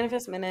minute.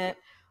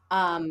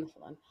 Hold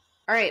on.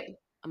 All right.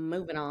 I'm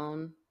moving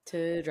on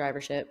to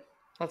drivership.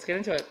 Let's get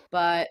into it.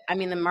 But, I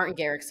mean, the Martin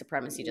Garrix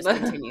supremacy just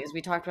continues.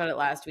 We talked about it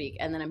last week.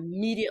 And then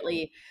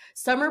immediately,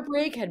 summer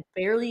break had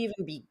barely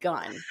even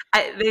begun.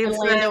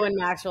 Lando and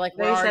Max were like,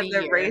 we're already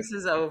here. They said the race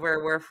is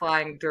over. We're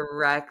flying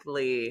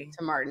directly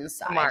to Martin's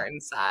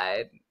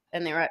side.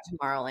 And they were at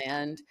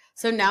Tomorrowland.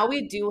 So now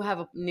we do have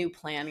a new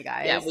plan,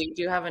 guys. Yeah, we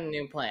do have a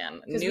new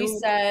plan. We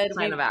said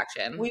plan of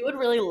action. We would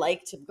really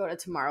like to go to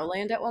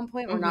Tomorrowland at one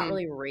point. We're not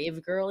really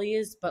rave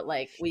girlies, but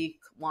like we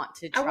want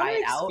to try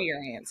it out.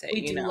 Experience it.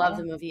 We do love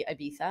the movie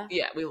Ibiza.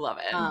 Yeah, we love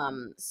it.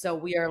 So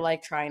we are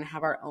like trying to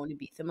have our own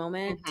Ibiza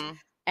moment.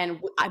 And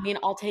I mean,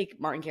 I'll take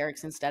Martin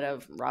Garrix instead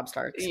of Rob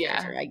Stark's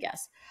character, I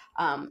guess.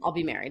 I'll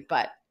be married,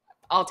 but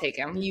I'll take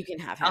him. You can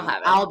have him. I'll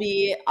have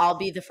him. I'll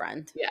be the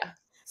friend. Yeah.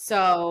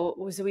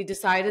 So we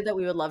decided that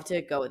we would love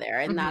to go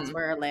there, and that's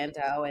where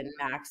Orlando and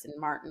Max and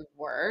Martin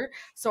were.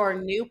 So our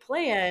new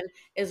plan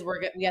is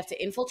we have to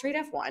infiltrate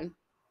F1.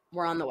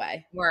 We're on the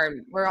way.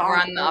 We're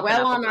on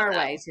our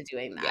way to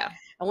doing that. Yeah.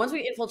 And once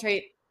we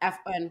infiltrate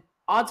F1,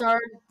 odds are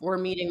we're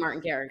meeting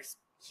Martin Garrix.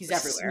 He's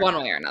everywhere, one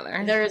way or another.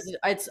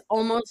 It's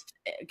almost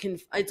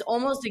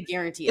a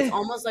guarantee. It's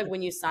almost like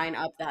when you sign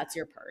up, that's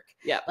your perk.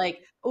 Yeah. Like,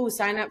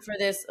 sign up for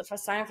this. If I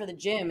sign up for the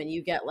gym and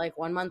you get like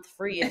 1 month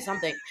free or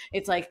something,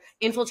 it's like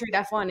infiltrate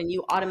F1 and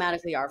you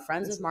automatically are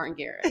friends with Martin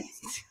Garrix.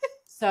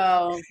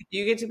 So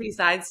you get to be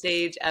side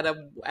stage at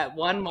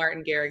one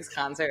Martin Garrix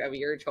concert of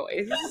your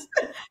choice.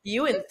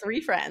 You and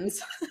 3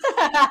 friends.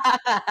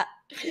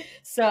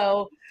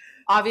 So.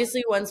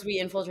 Obviously, once we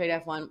infiltrate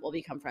F1, we'll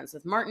become friends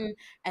with Martin,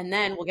 and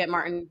then we'll get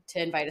Martin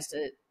to invite us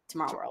to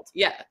Tomorrow World.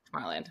 Yeah,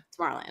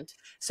 Tomorrowland.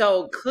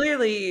 So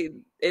clearly,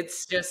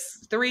 it's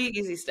just 3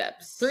 easy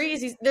steps. 3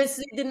 easy.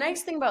 The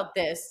nice thing about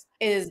this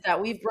is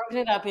that we've broken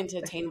it up into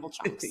attainable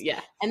chunks.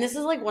 Yeah, and this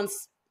is like one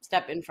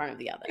step in front of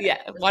the other. Yeah,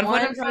 one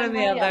foot in front of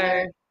the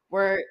other.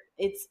 Where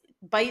it's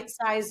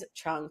bite-sized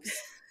chunks,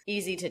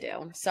 easy to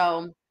do.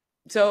 So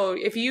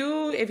if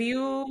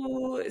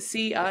you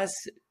see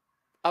us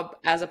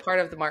as a part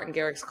of the Martin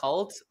Garrix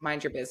cult,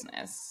 mind your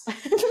business.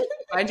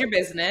 Mind your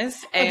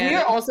business. And we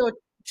are also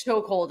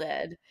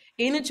chokeholded.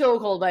 In a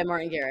chokehold by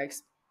Martin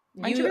Garrix.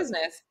 Mind your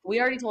business.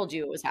 We already told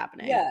you it was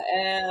happening. Yeah,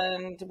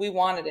 and we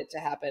wanted it to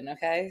happen,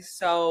 okay?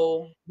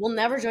 So we'll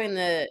never join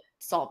the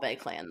Salt Bae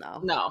clan, though.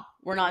 No.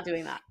 We're not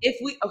doing that.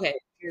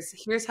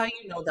 Here's how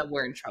you know that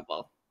we're in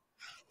trouble.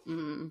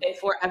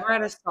 If we're ever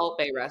at a Salt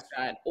Bae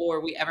restaurant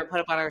or we ever put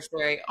up on our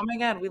story, oh my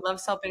God, we love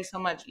Salt Bae so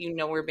much,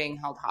 we're being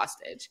held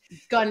hostage.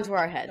 Gun to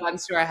our head.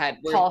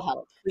 Call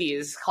help.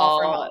 Please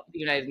call the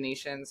United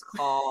Nations,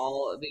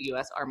 call the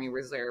U.S. Army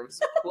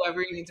Reserves,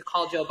 whoever you need to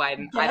call Joe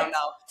Biden. I don't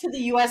know. To the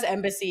U.S.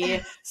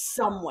 Embassy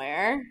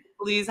somewhere.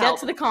 Please help. Get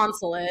to the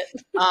consulate.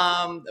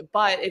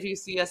 But if you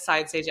see us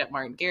side stage at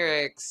Martin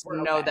Garrix,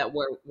 know that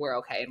we're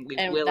okay, and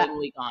we've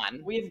willingly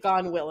gone. We've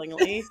gone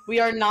willingly. We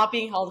are not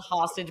being held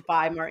hostage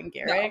by Martin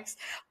Garrix. No.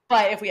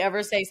 But if we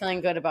ever say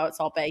something good about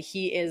Salt Bae,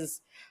 he's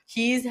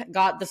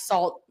got the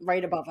salt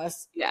right above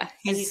us. Yeah,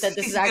 and he said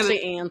this is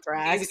actually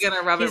anthrax. He's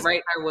gonna rub it right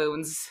in our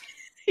wounds.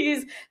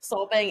 He's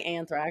Salt Baeing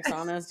anthrax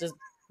on us. Just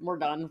we're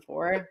done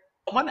for.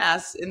 Someone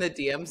asked in the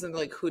DMs and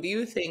like, who do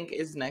you think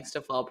is next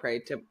to fall prey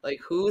to? Like,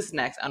 who's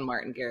next on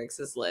Martin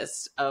Garrix's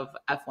list of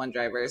F1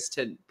 drivers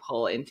to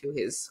pull into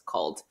his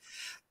cult?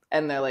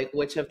 And they're like,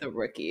 which of the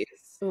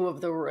rookies? Who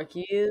of the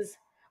rookies?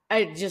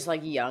 I just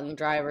like young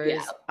drivers.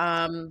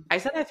 Yeah. I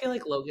said I feel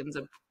like Logan's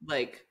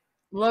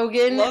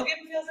Logan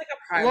feels like a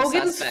prime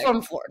Logan's suspect.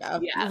 from Florida.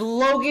 Yeah.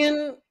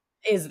 Tomorrowland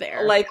is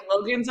there. Like,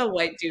 Logan's a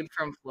white dude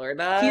from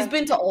Florida. He's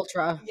been to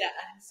Ultra. Yeah.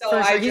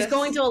 So he's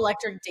going to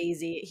Electric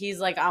Daisy. He's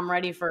like, I'm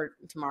ready for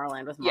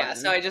Tomorrowland with Martin. Yeah,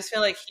 so I just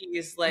feel like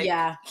he's like,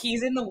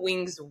 he's in the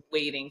wings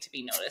waiting to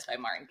be noticed by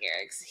Martin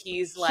Garrix.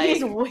 He's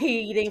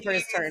waiting for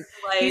his turn.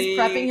 He's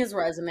prepping his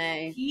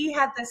resume. He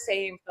had the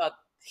same thought.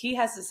 He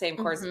has the same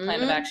course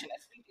plan of action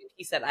as we do.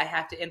 He said, I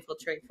have to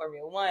infiltrate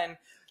Formula One.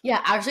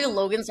 Yeah, actually,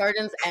 Logan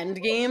Sargent's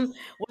end game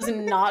was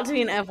not to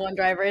be an F1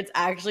 driver. It's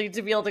actually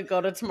to be able to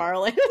go to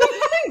Tomorrowland with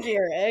Martin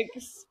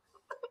Garrix.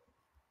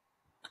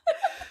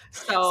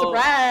 So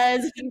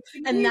surprise!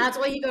 And that's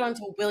why he got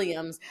onto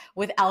Williams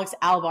with Alex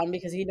Albon,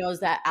 because he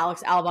knows that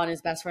Alex Albon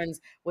is best friends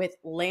with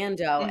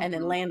Lando, and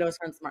then Lando is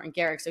friends with Martin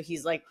Garrix. So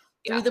he's like,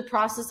 through the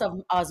process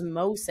of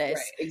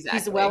osmosis,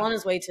 he's well on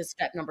his way to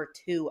step number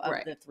 2 of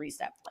the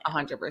 3-step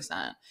plan.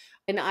 100%.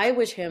 And I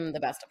wish him the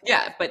best of luck.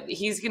 Yeah, but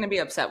he's going to be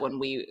upset when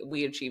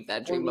we achieve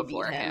that dream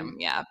before him.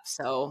 Yeah,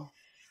 so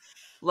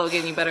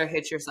Logan, you better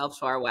hitch yourself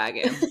to our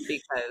wagon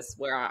because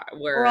we're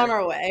on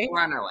our way.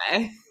 We're on our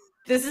way.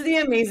 This is the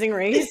Amazing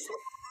Race.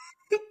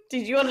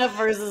 Did you want to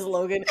versus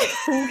Logan?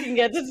 Who can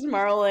get to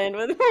Tomorrowland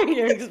with Martin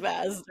Garrix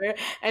faster?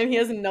 And he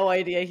has no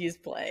idea he's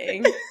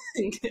playing.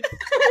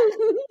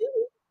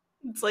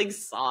 It's like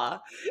Saw.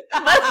 Do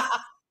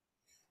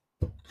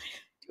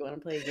you want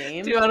to play a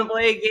game?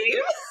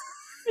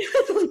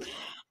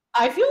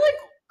 I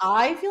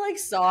feel like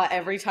Saw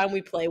every time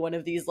we play one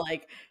of these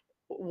like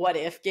what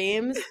if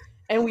games,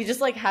 and we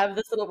just like have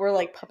this little, we're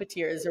like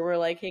puppeteers, or we're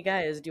like, hey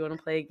guys, do you want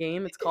to play a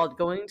game? It's called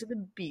Going to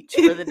the Beach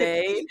for the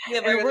Day.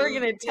 And we're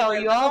gonna tell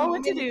you all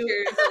what to do.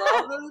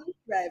 All those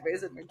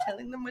drivers, and we're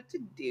telling them what to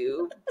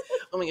do.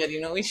 Oh my God,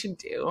 you know what we should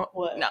do?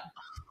 What? No.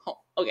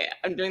 Okay,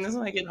 I'm doing this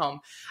when I get home.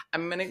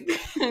 I'm gonna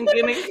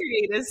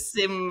create a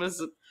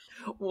Sims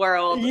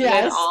world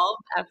with all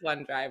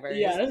F1 drivers.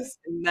 Yes.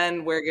 And then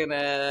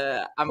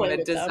I'm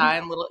gonna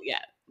design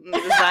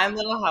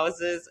little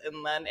houses,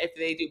 and then if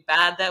they do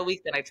bad that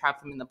week, then I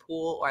trap them in the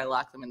pool or I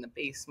lock them in the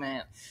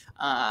basement.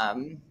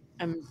 I'm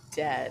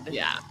dead.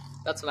 Yeah.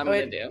 That's what I'm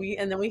going to do.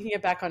 And then we can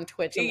get back on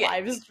Twitch and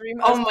live stream.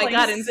 Oh my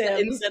God.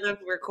 Instead of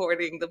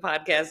recording the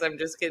podcast, I'm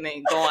just going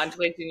to go on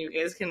Twitch and you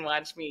guys can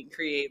watch me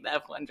create the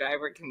F1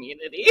 driver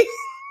community.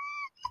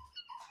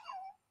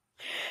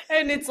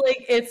 And it's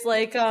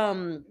like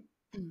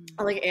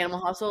Animal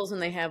Hospitals,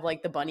 and they have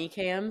like the bunny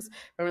cams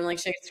from like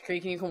Schitt's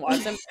Creek, and you can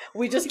watch them.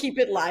 We just keep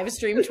it live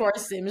streamed to our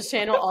Sims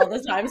channel all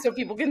the time so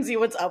people can see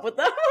what's up with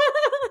them.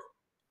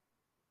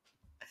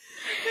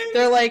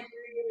 They're like,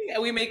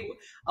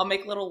 I'll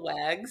make little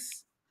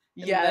wags.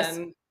 Yes.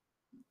 And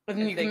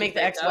then you can make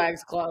the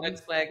X-Wags Club.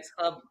 X-Wags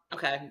Club.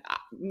 Okay.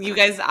 You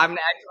guys, I'm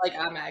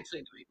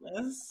actually doing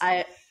this.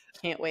 I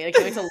can't wait. I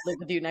can't wait to live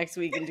with you next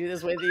week and do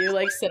this with you.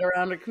 Like sit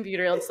around a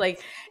computer. It's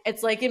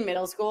like in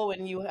middle school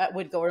when you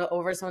would go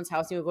over to someone's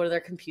house and you would go to their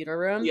computer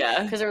room.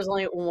 Yeah. Because there was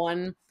only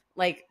one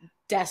like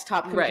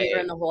desktop computer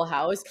in the whole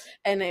house,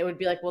 and it would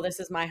be like, well, this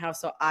is my house,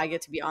 so I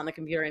get to be on the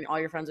computer, and all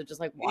your friends would just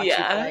like watch you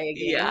play a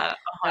game. Yeah,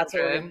 that's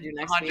what we're gonna do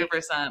next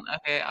 100%.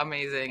 Okay,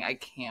 amazing. I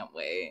can't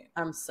wait.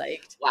 I'm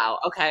psyched. Wow.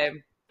 Okay.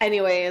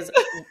 Anyways,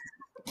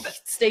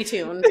 stay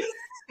tuned.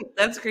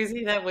 That's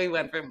crazy that we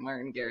went from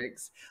Martin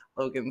Garrix,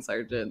 Logan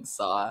Sargent,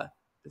 Saw,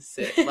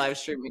 live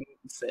streaming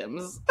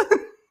Sims.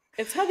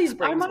 It's how these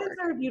brains Our work. minds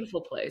are a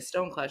beautiful place.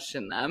 Don't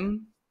question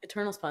them.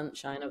 Eternal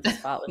sunshine of the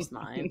spotless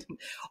mind.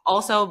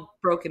 Also,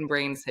 broken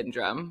brain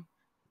syndrome.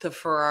 The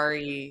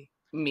Ferrari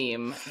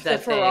meme.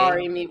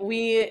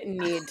 We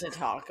need to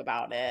talk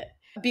about it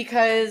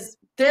because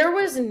there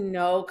was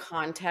no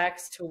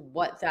context to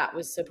what that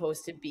was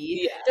supposed to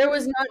be. Yeah.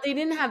 They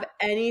didn't have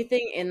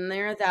anything in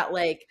there that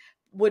like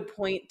would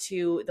point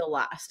to The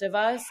Last of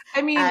Us.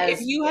 I mean, if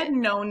you had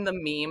known the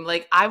meme,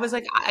 like I was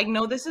like, I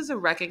know this is a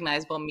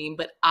recognizable meme,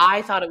 but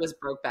I thought it was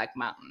Brokeback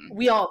Mountain.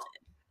 We all did.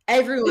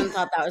 Everyone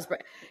thought that was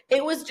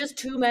it was just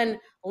two men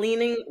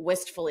leaning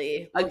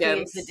wistfully, looking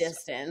into the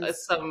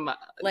distance.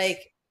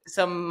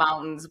 Some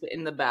mountains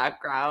in the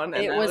background.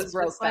 And it was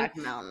Brokeback like,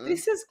 Mountain.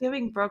 This is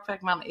giving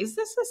Brokeback Mountain. Is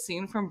this a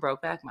scene from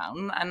Brokeback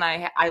Mountain? And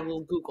I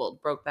Googled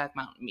Brokeback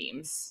Mountain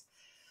memes.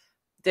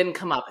 Didn't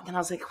come up. And then I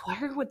was like,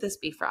 where would this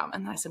be from?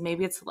 And then I said,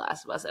 maybe it's The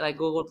Last of Us. And I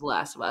Googled The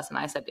Last of Us and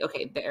I said,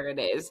 okay, there it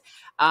is.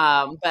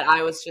 But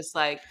I was just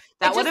like,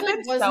 that would have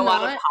been so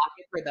out of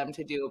pocket for them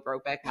to do a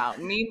Brokeback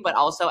Mountain meme. But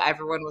also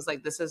everyone was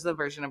like, this is the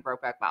version of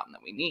Brokeback Mountain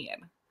that we need.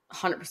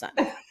 100%.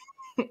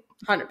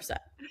 100%.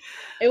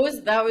 It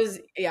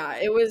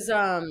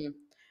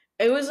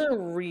was a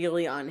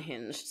really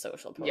unhinged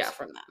social post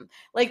from them.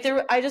 Like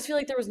I just feel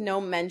like there was no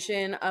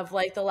mention of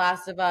like The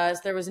Last of Us.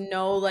 There was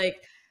no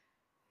like,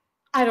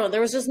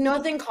 there was just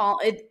nothing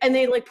called it, and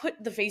they like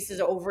put the faces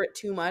over it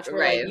too much.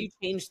 Where like you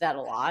changed that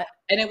a lot,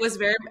 and it was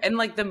and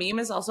like the meme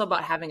is also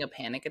about having a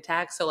panic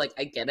attack. So like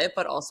I get it,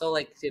 but also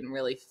like didn't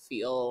really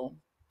feel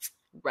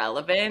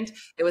relevant.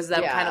 It was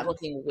them kind of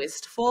looking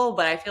wistful,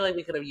 but I feel like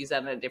we could have used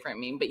that in a different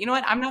meme. But you know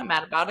what? I'm not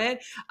mad about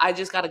it. I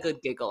just got a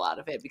good giggle out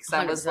of it because 100%.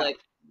 I was like,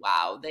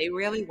 wow, they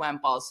really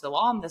went balls to the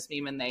wall on this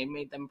meme, and they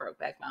made them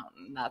Brokeback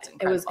Mountain. That's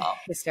incredible. It was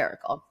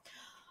hysterical.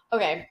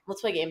 Okay,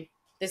 let's play a game.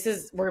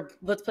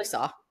 Let's play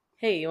Saw.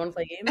 Hey, you want to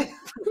play a game?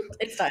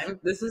 It's time.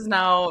 This is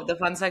now, the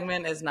fun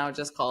segment is now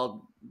just called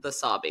the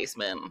Saw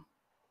Basement.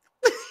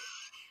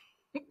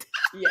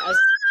 Yes,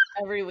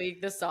 every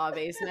week, the Saw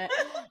Basement.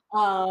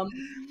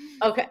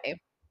 Okay.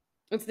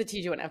 It's the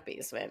TG1F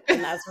basement,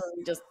 and that's where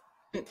we just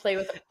play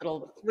with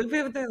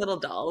their little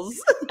dolls.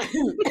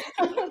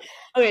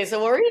 Okay, so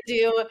what we're going to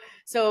do,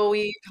 so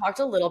we talked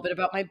a little bit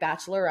about my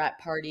bachelorette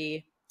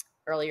party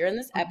earlier in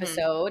this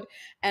episode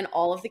and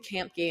all of the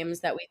camp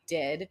games that we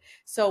did.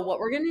 So what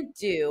we're going to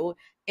do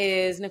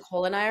is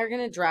Nicole and I are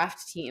going to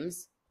draft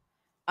teams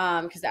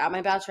because at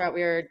my bachelorette,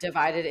 we were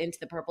divided into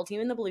the purple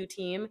team and the blue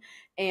team,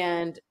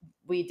 and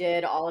we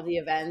did all of the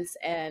events,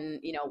 and,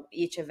 you know,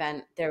 each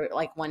event there,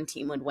 like one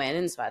team would win.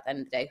 And so at the end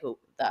of the day,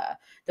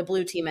 the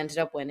blue team ended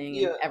up winning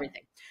and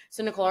everything.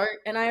 So Nicole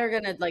and I are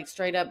going to like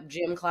straight up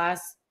gym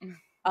class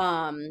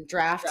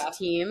draft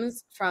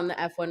teams from the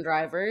F1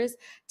 drivers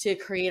to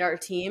create our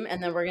team,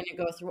 and then we're going to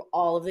go through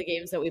all of the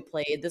games that we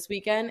played this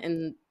weekend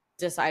and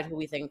decide who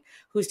we think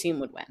whose team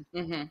would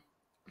win.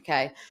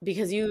 Okay,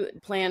 because you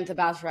planned the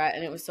Bachelorette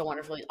and it was so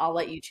wonderful, I'll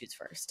let you choose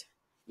first.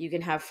 You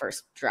can have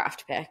first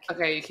draft pick.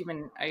 Okay,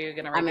 are you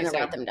gonna I'm gonna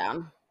write them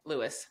down.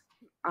 Lewis.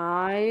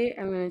 I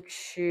am gonna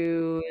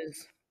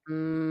choose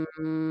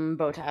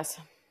Bottas.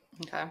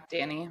 Okay.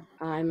 Danny.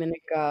 I'm gonna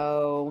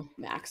go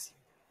Max.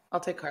 I'll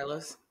take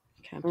Carlos.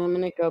 Okay. I'm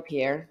going to go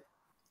Pierre.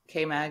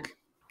 K-Mag.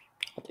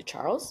 I'll do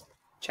Charles.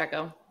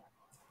 Checo.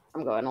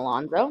 I'm going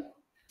Alonso.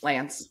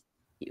 Lance.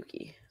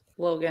 Yuki.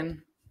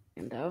 Logan.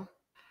 Ando.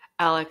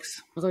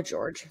 Alex. I'll go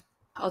George.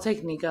 I'll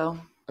take Nico.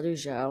 I'll do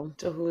Joe.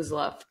 So who's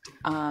left?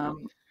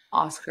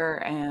 Oscar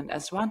and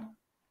Esteban?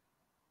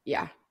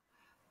 Yeah.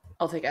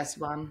 I'll take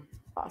Esteban.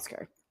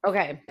 Oscar.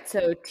 Okay,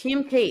 so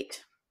Team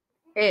Kate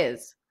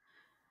is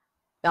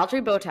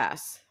Valtteri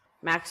Bottas,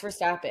 Max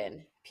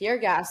Verstappen, Pierre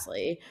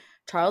Gasly,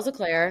 Charles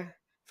Leclerc,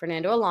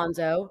 Fernando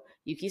Alonso,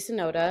 Yuki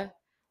Tsunoda,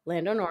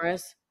 Lando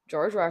Norris,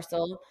 George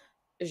Russell,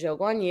 Zhou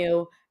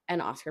Guanyu,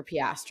 and Oscar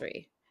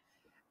Piastri.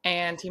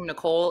 And Team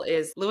Nicole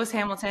is Lewis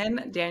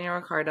Hamilton, Daniel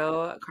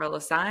Ricciardo,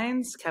 Carlos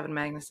Sainz, Kevin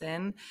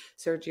Magnussen,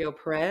 Sergio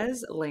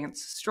Perez,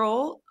 Lance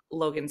Stroll,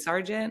 Logan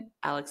Sargent,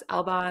 Alex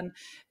Albon,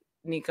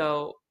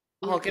 Nico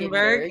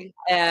Hulkenberg,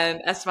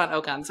 and Esteban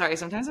Ocon. Sorry,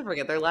 sometimes I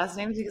forget their last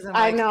names because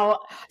I know.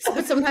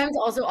 But sometimes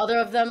also other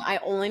of them, I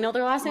only know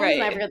their last names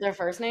and I forget their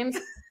first names.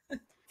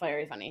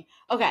 Very funny.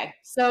 Okay,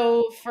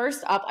 so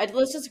first up,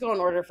 let's just go in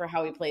order for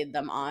how we played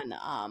them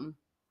on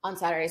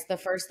Saturdays. The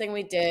first thing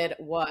we did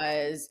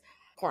was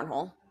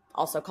cornhole,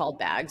 also called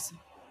bags.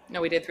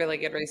 No, we did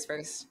three-legged race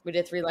first.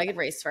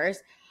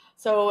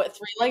 So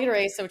three-legged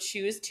race. So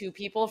choose 2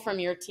 people from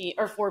your team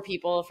or 4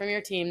 people from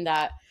your team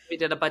that we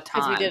did a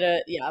baton. We did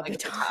a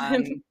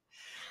baton.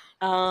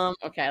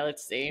 Okay,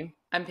 let's see.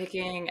 I'm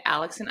picking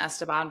Alex and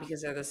Esteban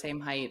because they're the same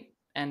height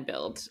and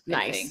build.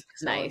 Nice.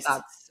 So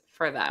that's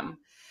for them.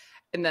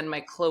 And then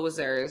my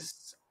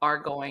closers are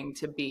going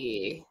to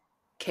be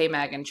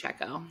K-Mag and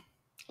Checo.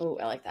 Oh,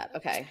 I like that.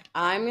 Okay.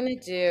 I'm going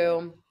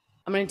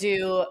to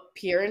do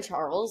Pierre and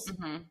Charles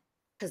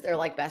because they're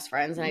like best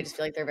friends and I just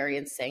feel like they're very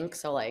in sync.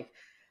 So like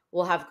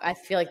I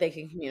feel like they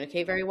can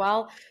communicate very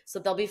well. So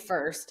they'll be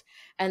first.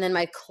 And then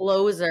my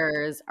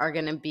closers are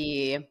going to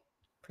be,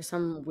 for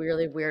some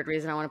really weird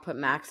reason, I want to put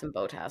Max and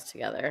Bottas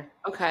together.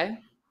 Okay.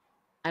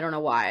 I don't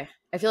know why.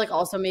 I feel like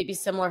also maybe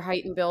similar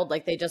height and build.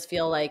 Like they just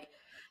feel like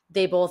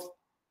they both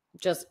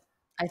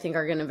I think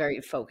are going to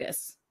very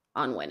focus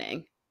on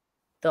winning.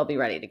 They'll be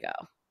ready to go.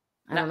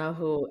 I don't know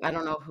who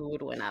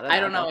would win out of that.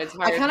 I don't know. It's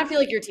hard. I kind of feel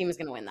like your team is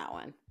going to win that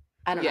one.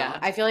 I don't know.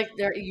 I feel like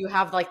you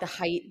have like the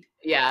height.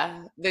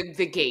 Yeah.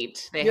 The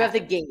gate. You have the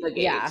gate.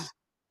 Yeah.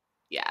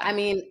 Yeah. I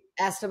mean,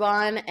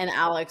 Esteban and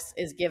Alex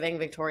is giving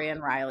Victoria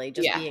and Riley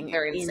just being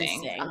they're in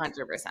sync.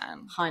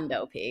 100%.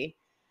 Hundo P.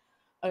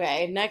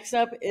 Okay. Next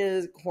up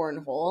is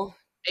cornhole.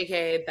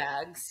 AKA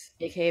bags.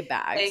 AKA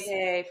bags.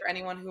 AKA, for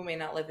anyone who may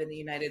not live in the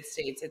United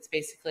States, it's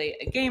basically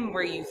a game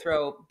where you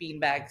throw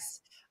beanbags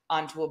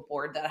onto a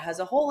board that has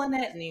a hole in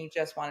it, and you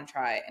just want to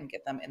try and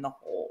get them in the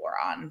hole or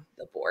on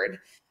the board.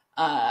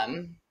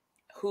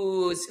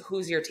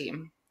 Who's your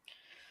team?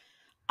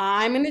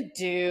 I'm gonna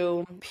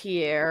do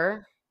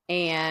Pierre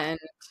and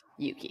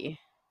Yuki.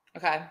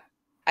 Okay.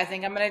 I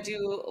think I'm gonna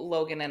do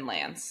Logan and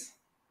Lance.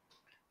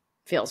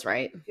 Feels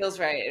right. Feels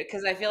right.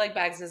 Because I feel like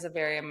Bags is a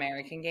very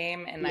American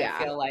game, and I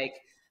feel like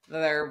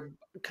they're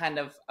kind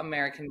of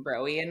American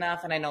bro-y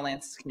enough. And I know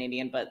Lance is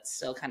Canadian, but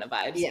still kind of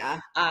vibes. Yeah.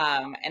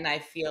 And I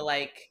feel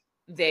like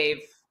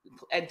they've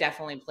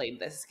definitely played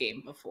this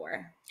game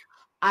before.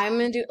 I'm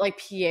gonna do like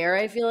Pierre.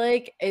 I feel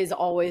like is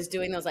always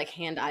doing those like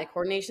hand-eye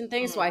coordination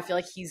things, so I feel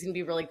like he's gonna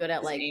be really good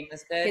at like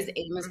his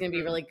aim is gonna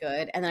be really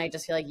good, and then I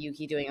just feel like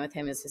Yuki doing it with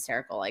him is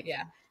hysterical. Like,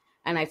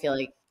 and I feel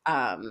like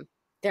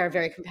they're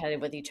very competitive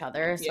with each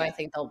other, so I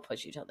think they'll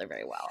push each other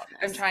very well on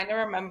this. I'm trying to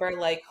remember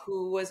like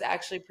who was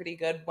actually pretty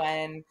good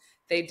when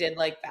they did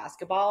like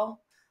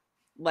basketball,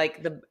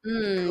 like the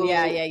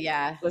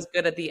was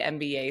good at the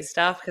NBA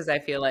stuff, because I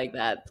feel like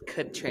that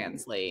could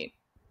translate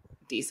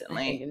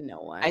decently. I think no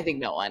one. I think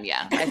no one.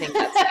 Yeah, I think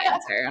that's the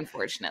answer.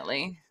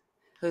 Unfortunately,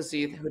 who do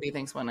you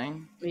think's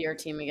winning? Your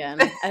team again.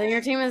 I think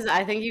your team is.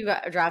 I think you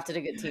drafted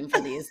a good team for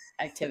these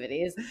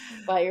activities,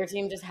 but your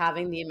team just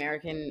having the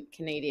American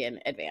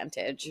Canadian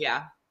advantage.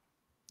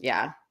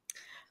 Yeah.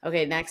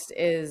 Okay. Next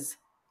is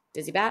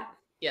Dizzy Bat.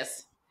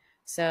 Yes.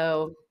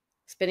 So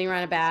spinning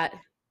around a bat,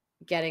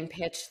 getting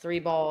pitched 3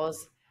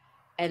 balls,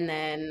 and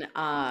then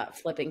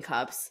flipping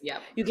cups. Yeah.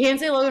 You can't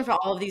say Logan for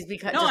all of these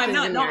because I'm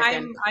not. No,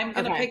 I'm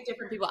gonna pick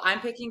different people.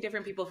 I'm picking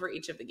different people for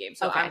each of the games.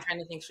 So I'm trying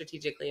to think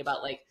strategically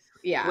about like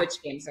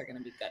which games they're gonna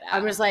be good at.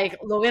 I'm just like,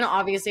 Logan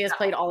obviously has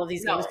played all of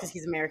these games because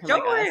he's American.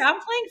 Don't worry, I'm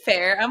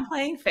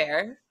playing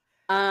fair.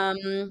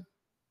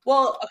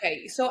 Well,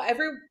 okay, so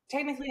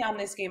technically on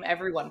this game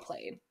everyone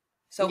played.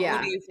 So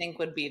who do you think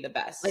would be the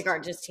best? Like, are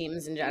just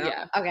teams in general?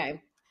 Yeah.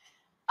 Okay.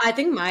 I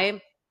think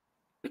my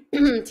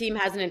team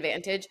has an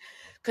advantage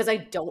because I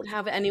don't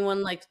have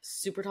anyone like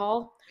super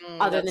tall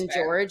other than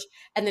George,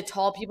 and the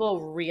tall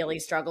people really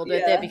struggled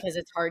with it because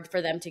it's hard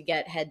for them to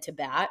get head to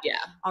bat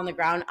on the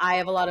ground. I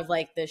have a lot of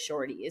like the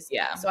shorties,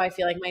 so I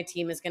feel like my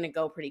team is going to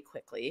go pretty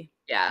quickly.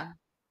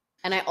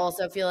 And I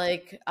also feel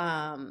like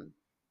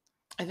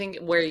I think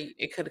where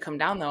it could come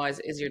down though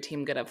is your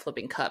team good at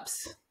flipping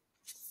cups?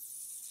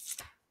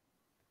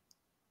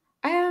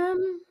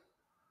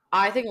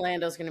 I think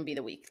Lando's going to be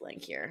the weak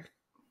link here,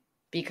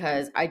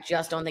 because I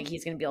just don't think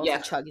he's going to be able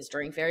to chug his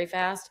drink very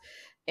fast.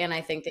 And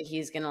I think that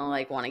he's going to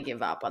like want to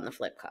give up on the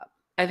flip cup.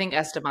 I think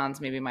Esteban's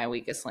maybe my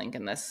weakest link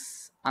on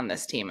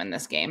this team in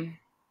this game.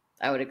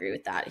 I would agree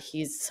with that.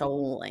 He's so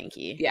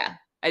lanky. Yeah.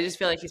 I just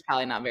feel like he's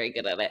probably not very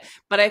good at it.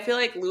 But I feel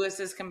like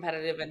Lewis is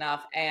competitive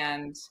enough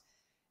and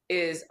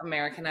is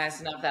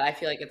Americanized enough that I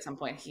feel like at some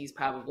point he's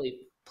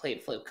probably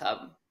played flip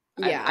cup.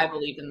 Yeah. I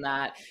believe in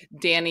that.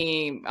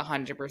 Danny,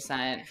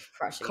 100%.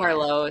 Crushing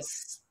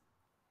Carlos,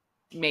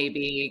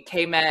 maybe.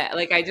 K-Met.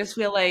 Like, I just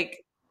feel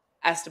like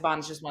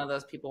Esteban's just one of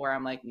those people where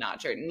I'm like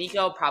not sure.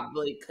 Nico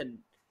probably could.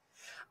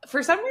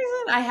 For some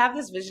reason, I have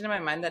this vision in my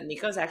mind that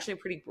Nico's actually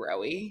pretty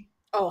bro-y.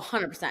 Oh,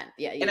 100%.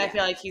 Yeah. And I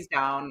feel like he's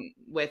down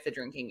with the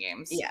drinking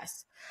games.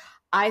 Yes.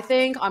 I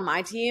think on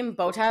my team,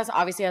 Botas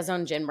obviously has his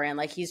own gin brand.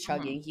 Like, he's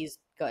chugging. He's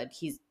good.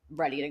 He's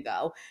ready to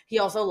go. He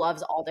also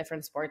loves all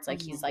different sports. Like,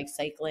 he's like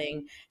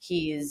cycling.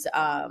 He's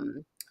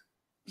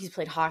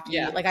played hockey.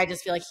 Yeah. Like, I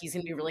just feel like he's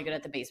going to be really good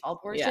at the baseball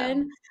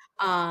portion.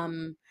 Yeah.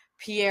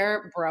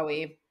 Pierre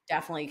Broey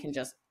definitely can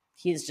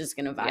he's just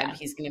going to vibe. Yeah.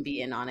 He's going to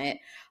be in on it.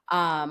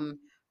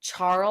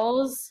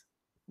 Charles,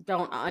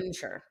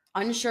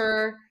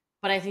 unsure,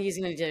 but I think he's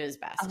going to do his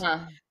best.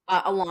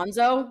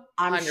 Alonso,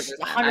 I'm 100%.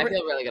 I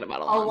feel really good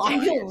about Alonso.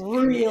 I feel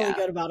really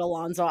good about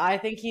Alonso. I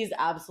think he's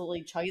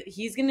absolutely chugging.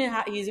 He's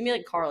gonna be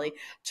like Carly,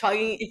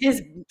 chugging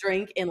his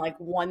drink in like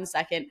 1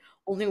 second,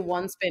 only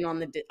one spin on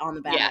the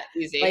bat. Yeah,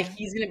 easy. Like,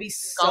 he's gonna be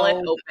Skull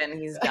open.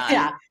 He's done.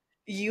 Yeah,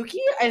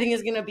 Yuki, I think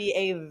is gonna be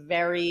a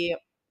very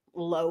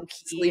low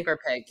key sleeper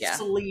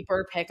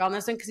pick on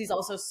this one because he's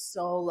also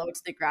so low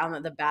to the ground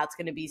that the bat's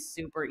gonna be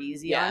super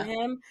easy on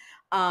him.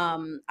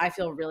 I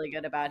feel really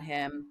good about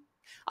him.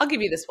 I'll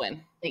give you this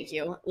win. Thank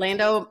you.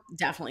 Lando,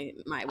 definitely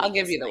I'll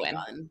give you the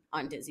win.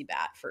 On Dizzy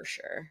Bat for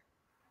sure.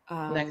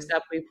 Next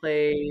up, we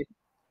played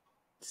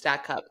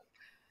Stack Cup.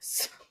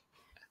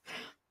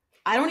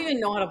 I don't even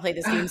know how to play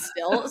this game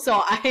still,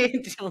 so I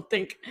don't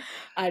think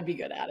I'd be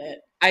good at it.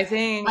 I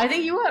think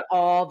you got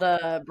all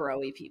the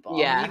bro-y people.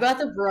 Yeah. You got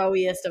the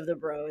bro-iest of the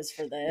bros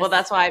for this. Well,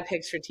 that's why I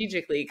picked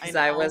strategically, because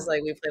I was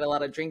like, we played a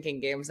lot of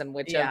drinking games, and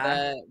which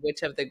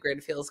of the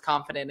grid feels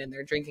confident in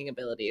their drinking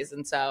abilities.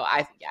 And so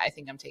I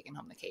think I'm taking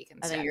home the cake.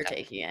 I think you're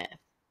taking it.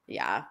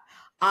 Yeah.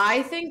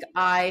 I think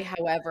I,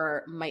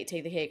 however, might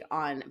take the cake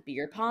on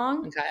beer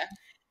pong. Okay.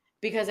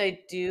 because I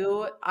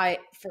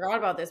forgot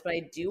about this, but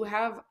I do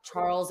have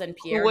Charles and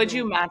Pierre. Who would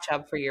you match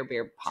up for your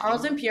beer pong?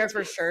 Charles and Pierre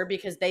for sure,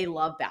 because they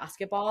love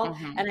basketball,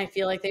 and I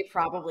feel like they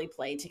probably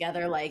play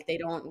together. Like, they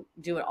don't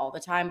do it all the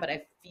time, but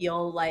I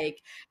feel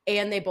like,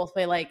 and they both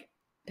play like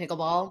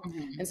pickleball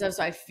and stuff,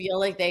 so I feel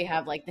like they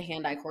have like the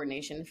hand-eye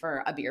coordination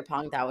for a beer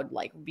pong that would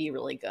like be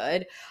really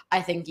good.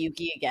 I think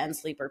Yuki, again,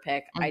 sleeper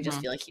pick. I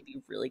just feel like he'd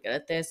be really good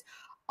at this.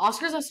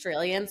 Oscar's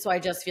Australian, so I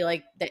just feel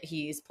like that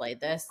he's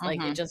played this.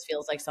 Like, it just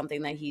feels like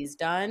something that he's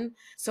done.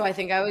 So I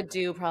think I would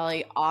do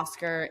probably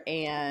Oscar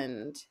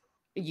and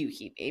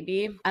Yuki,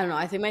 maybe. I don't know.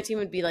 I think my team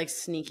would be like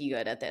sneaky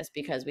good at this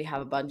because we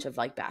have a bunch of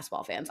like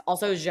basketball fans.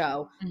 Also,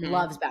 Joe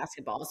loves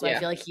basketball, so I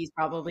feel like he's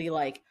probably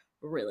like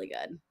really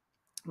good.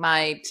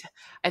 I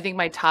think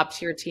my top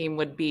tier team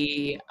would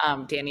be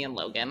Danny and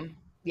Logan.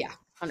 Yeah,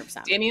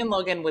 100%. Danny and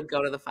Logan would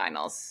go to the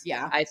finals.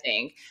 Yeah, I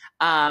think.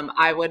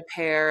 I would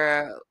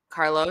pair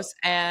Carlos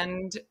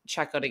and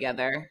Checo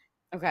together.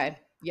 Okay.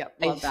 Yep.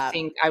 Love that. I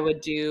think I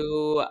would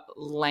do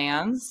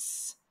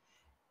Lance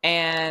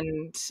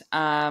and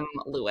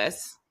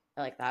Lewis.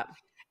 I like that.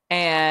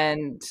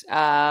 And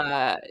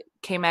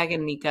K-Mag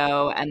and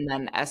Nico, and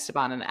then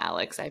Esteban and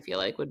Alex, I feel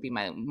like would be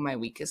my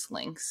weakest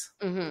links.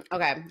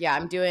 Okay. Yeah,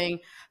 I'm doing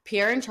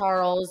Pierre and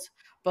Charles,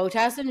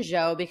 Bottas and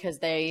Joe, because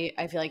I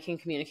feel like can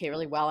communicate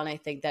really well. And I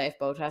think that if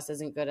Bottas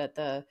isn't good at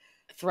the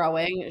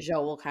throwing,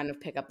 Joe will kind of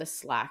pick up the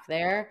slack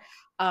there.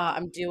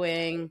 I'm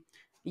doing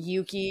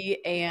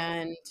Yuki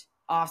and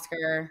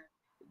Oscar,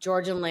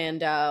 George and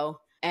Lando,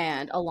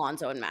 and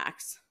Alonso and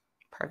Max.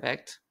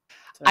 Perfect.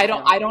 I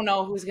don't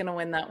know who's gonna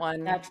win that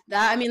one.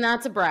 I mean,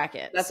 that's a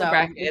bracket. That's a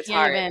bracket. It's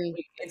hard.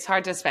 It's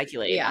hard to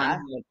speculate on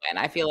who would win.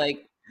 I feel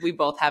like we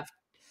both have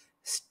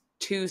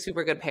two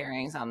super good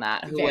pairings on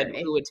that. Who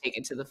would take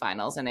it to the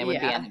finals, and it would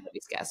be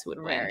anybody's guess who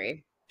would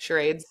win.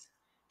 Charades.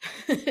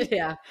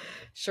 Yeah,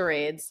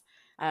 charades.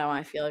 I don't know.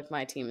 I feel like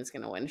my team is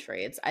gonna win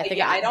charades. I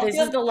think I don't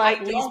feel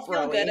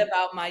good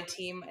about my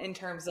team in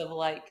terms of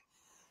like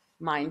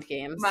mind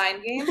games.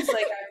 Like,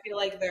 I feel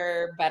like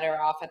they're better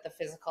off at the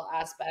physical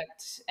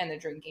aspect and the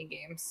drinking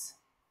games.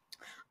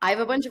 I have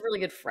a bunch of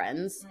really good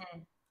friends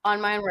on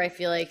mine where I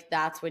feel like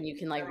that's when you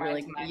can like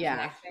really,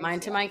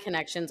 mind to mind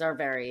connections are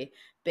very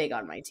big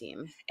on my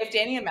team. If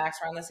Danny and Max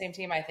were on the same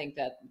team, I think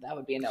that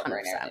would be a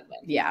no-brainer.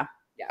 Yeah.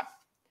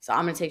 So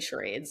I'm gonna take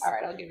charades. All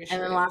right, I'll give you charades.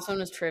 And then the last one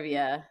was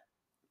trivia,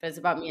 but it's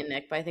about me and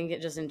Nick. But I think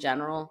it just in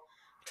general,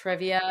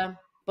 trivia.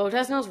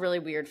 Bottas knows really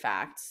weird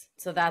facts,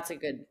 so that's a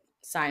good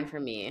sign for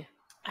me.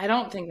 I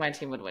don't think my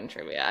team would win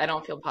trivia. I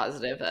don't feel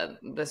positive that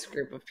this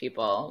group of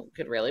people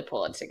could really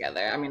pull it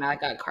together. I mean, I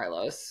got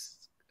Carlos,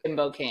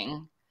 Imbo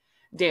King,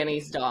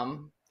 Danny's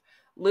dumb.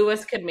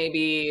 Lewis could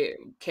maybe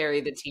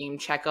carry the team.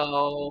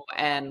 Checo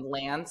and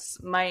Lance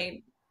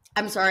might.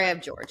 I'm sorry, I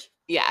have George.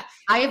 Yeah.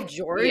 I have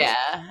George.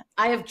 Yeah.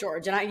 I have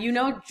George.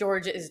 And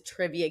George is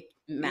trivia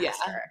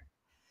master.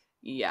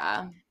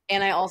 Yeah.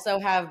 And I also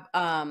have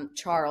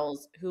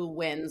Charles, who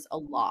wins a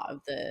lot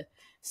of the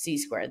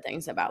C-squared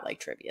things about like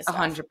trivia stuff.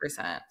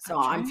 100%. So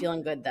I'm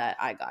feeling good that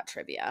I got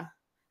trivia.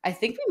 I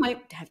think we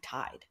might have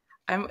tied.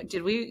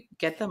 Did we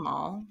get them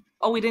all?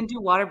 Oh, we didn't do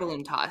water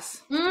balloon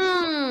toss.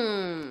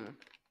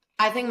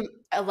 I think,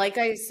 like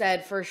I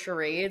said, for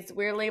charades,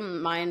 weirdly,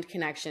 mind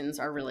connections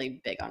are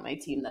really big on my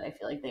team that I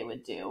feel like they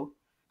would do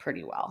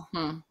pretty well.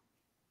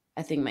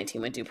 I think my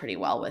team would do pretty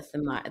well with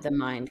the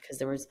mind because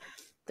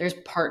there's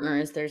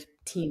partners, there's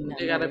team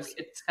members.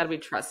 It's got to be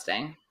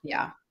trusting.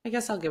 Yeah. I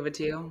guess I'll give it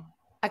to you.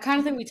 I kind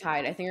of think we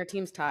tied. I think our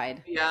team's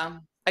tied. Yeah.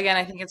 Again,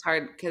 I think it's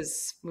hard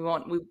because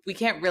we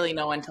can't really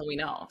know until we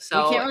know.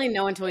 So we can't really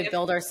know until we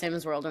build our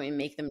Sims world and we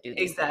make them do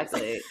these things.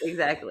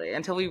 Exactly.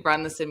 Until we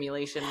run the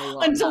simulation, we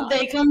won't until know.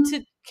 They come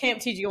to Camp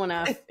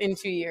TG1F in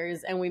 2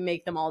 years and we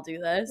make them all do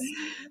this.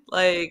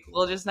 Like,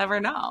 we'll just never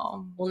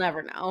know. We'll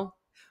never know.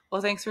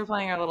 Well, thanks for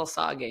playing our little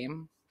Saw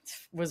game. It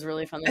was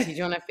really fun. The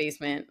TG1F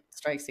basement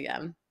strikes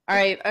again. All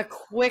right, a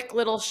quick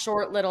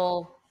short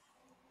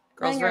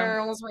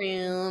girls'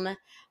 room.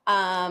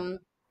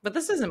 But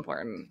this is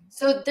important.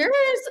 So there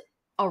is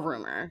a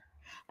rumor,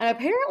 and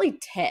apparently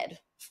Ted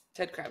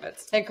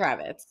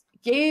Kravitz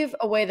gave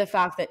away the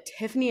fact that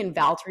Tiffany and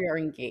Valtteri are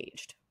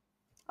engaged,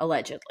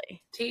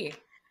 allegedly.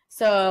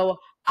 So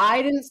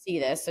I didn't see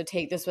this, so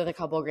take this with a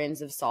couple of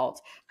grains of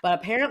salt. But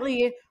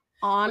apparently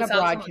on a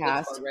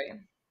broadcast, Discord, right?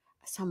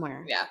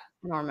 Somewhere, yeah,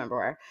 I don't remember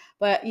where,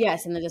 but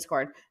yes, in the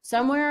Discord,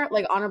 somewhere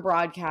like on a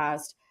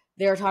broadcast,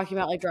 they were talking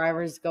about like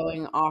drivers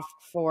going off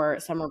for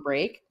summer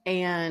break,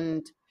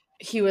 and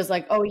he was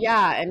like, oh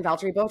yeah, and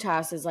Valtteri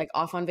Bottas is like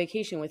off on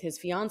vacation with his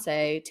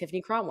fiance, Tiffany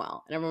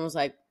Cromwell. And everyone was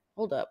like,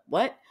 hold up,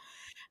 what?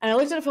 And I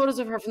looked at photos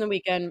of her from the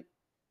weekend.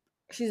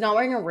 She's not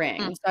wearing a ring.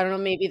 So I don't know,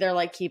 maybe they're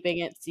like keeping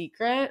it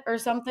secret or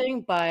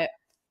something, but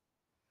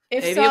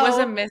maybe it was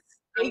a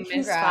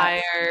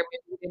misfire.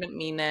 Maybe he didn't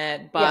mean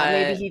it, but yeah,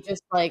 maybe he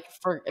just like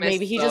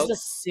maybe he just misspoke.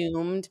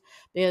 assumed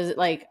because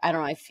like I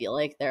don't know. I feel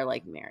like they're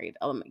like married.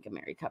 Oh, like a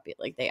married couple.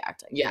 Like they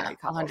act like a married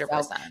couple.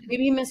 100%. So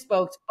maybe he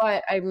misspoke,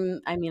 but I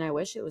mean, I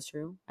wish it was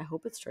true. I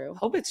hope it's true.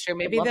 Hope it's true.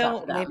 Maybe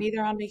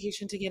they're on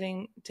vacation to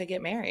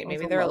get married.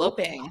 Maybe they're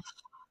eloping.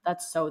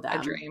 That's so them.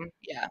 A dream.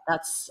 Yeah.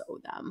 That's so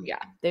them.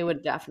 Yeah. They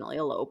would definitely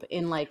elope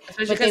in like,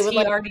 especially because he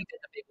already did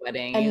the big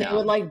wedding. And they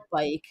would like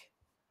bike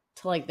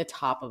to like the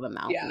top of a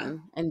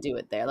mountain and do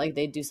it there. Like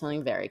they'd do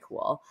something very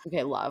cool.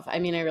 Okay, love. I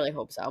mean, I really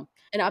hope so.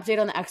 An update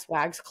on the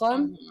ex-Wags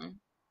Club.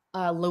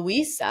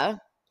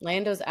 Louisa,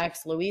 Lando's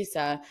ex,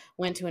 Louisa,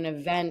 went to an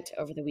event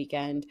over the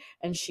weekend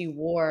and she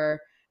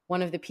wore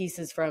one of the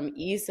pieces from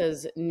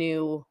Issa's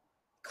new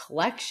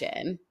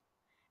collection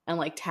and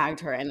like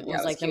tagged her and it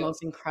was like cute. The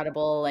most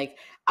incredible like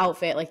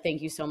outfit. Like,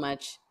 thank you so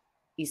much,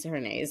 Issa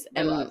Hernandez.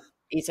 And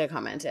Issa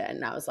commented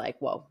and I was like,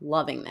 whoa,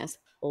 loving this.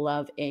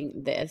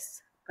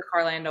 The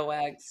Carlando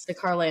Wags. The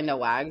Carlando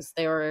Wags.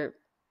 They're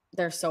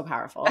so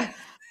powerful.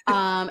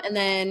 And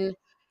then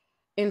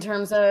in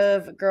terms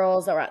of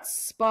girls that were at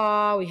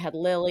spa, we had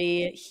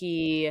Lily,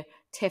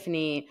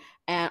 Tiffany,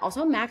 and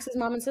also Max's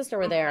mom and sister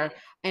were there.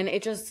 And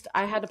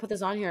I had to put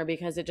this on here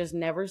because it just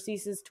never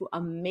ceases to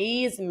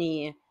amaze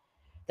me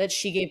that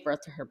she gave birth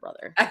to her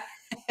brother.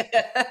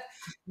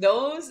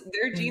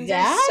 Their genes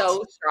are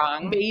so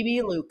strong.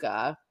 Baby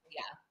Luca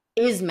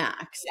is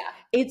Max. Yeah.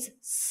 It's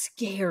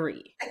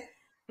scary.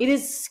 It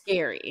is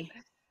scary.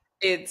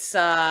 It's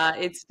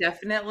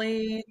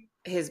definitely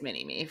his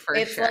mini-me for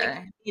sure. It's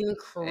like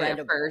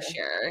incredible. For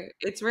sure.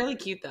 It's really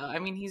cute though. I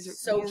mean, he's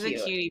a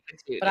cutie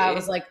patootie. But I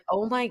was like,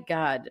 oh my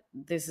God,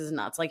 this is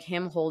nuts. Like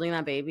him holding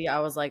that baby, I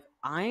was like,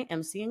 I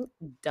am seeing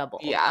double.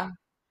 Yeah.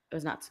 It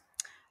was nuts.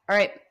 All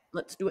right,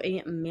 let's do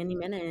a mini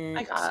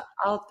minute.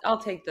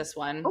 I'll take this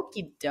one.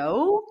 Okie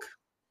doke.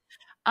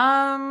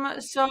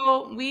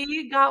 So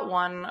we got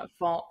one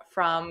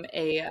from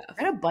I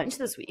got a bunch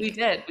this week. We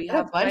did. We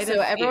have a bunch.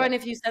 So everyone,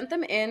 if you sent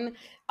them in,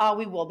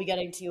 we will be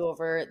getting to you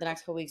over the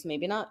next couple weeks.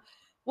 Maybe not.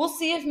 We'll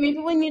see if maybe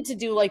we need to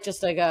do like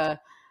just like a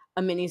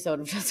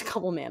mini-sode of just a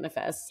couple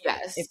manifests.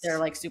 Yes. If they're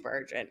like super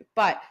urgent.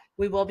 But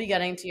we will be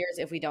getting to yours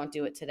if we don't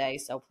do it today.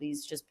 So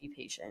please just be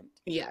patient.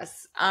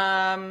 Yes.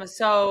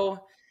 So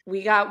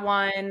we got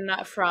one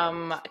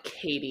from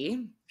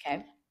Katie.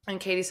 Okay. And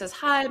Katie says,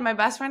 hi, my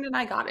best friend and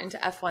I got into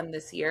F1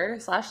 this year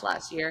 /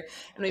 last year,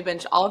 and we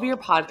binged all of your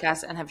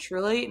podcasts and have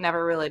truly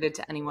never related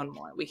to anyone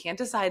more. We can't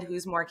decide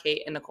who's more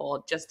Kate and Nicole.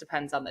 It just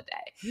depends on the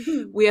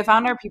day. We have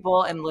found our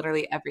people in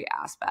literally every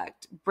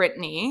aspect.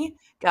 Brittany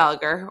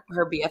Gallagher,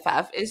 her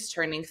BFF, is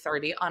turning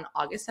 30 on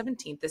August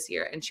 17th this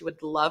year, and she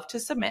would love to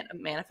submit a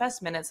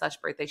manifest minute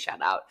 / birthday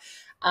shout out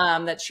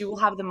that she will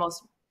have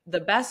the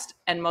best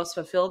and most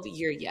fulfilled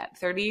year yet.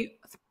 30,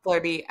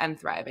 flirty, and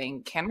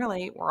thriving. Can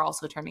relate. We're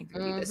also turning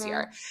 30 this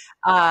year.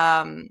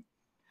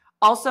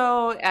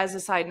 Also, as a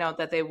side note,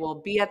 that they will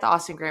be at the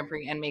Austin Grand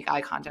Prix and make eye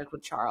contact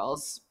with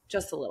Charles.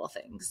 Just the little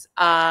things.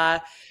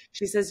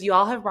 She says, you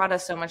all have brought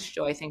us so much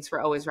joy. Thanks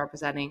for always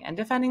representing and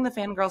defending the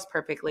fangirls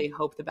perfectly.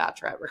 Hope the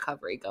Bachelorette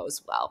recovery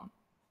goes well.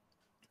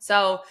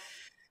 So,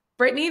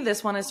 Brittany,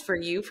 this one is for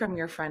you from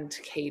your friend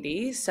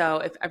Katie. So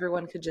if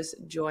everyone could just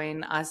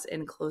join us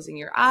in closing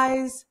your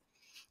eyes,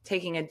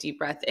 taking a deep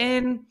breath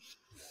in,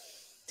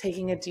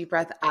 taking a deep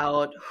breath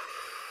out,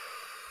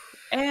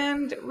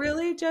 and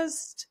really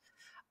just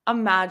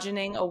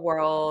imagining a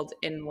world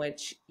in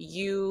which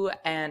you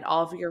and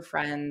all of your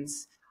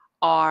friends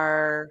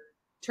are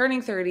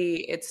turning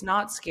 30. It's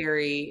not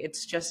scary.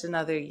 It's just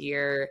another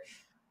year.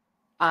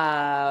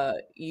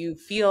 You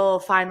feel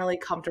finally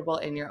comfortable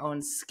in your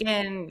own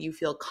skin. You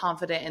feel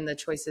confident in the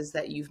choices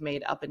that you've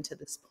made up until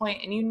this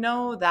point. And you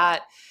know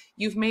that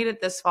you've made it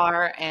this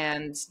far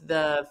and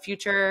the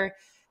future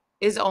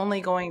is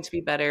only going to be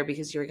better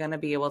because you're going to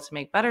be able to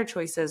make better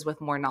choices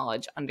with more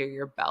knowledge under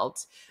your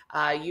belt.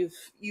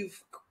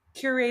 You've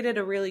curated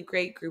a really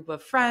great group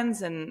of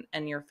friends and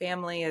your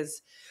family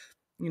is,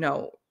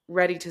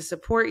 ready to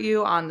support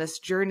you on this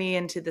journey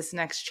into this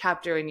next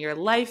chapter in your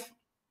life.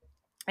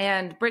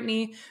 And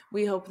Brittany,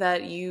 we hope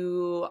that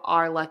you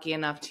are lucky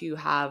enough to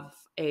have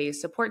a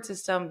support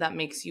system that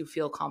makes you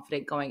feel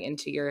confident going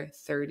into your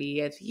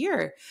 30th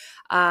year.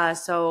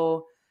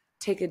 So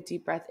take a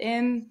deep breath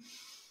in,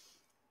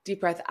 deep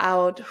breath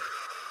out,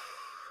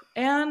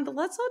 and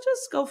let's all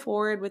just go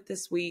forward with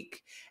this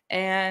week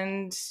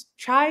and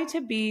try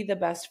to be the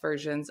best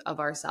versions of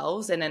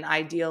ourselves and an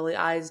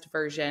idealized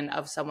version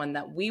of someone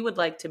that we would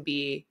like to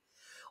be,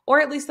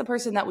 or at least the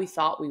person that we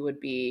thought we would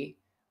be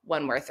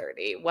when we're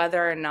 30,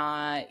 whether or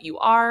not you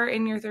are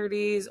in your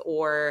 30s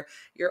or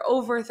you're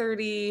over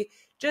 30,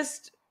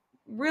 just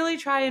really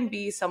try and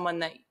be someone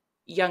that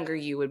younger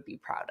you would be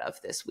proud of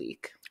this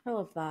week. I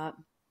love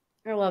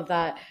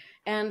that.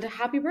 And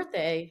happy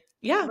birthday.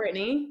 Yeah.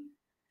 Brittany.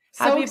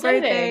 Happy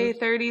birthday.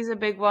 30 is a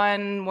big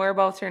one. We're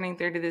both turning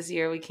 30 this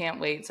year. We can't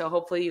wait. So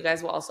hopefully you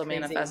guys will also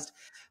manifest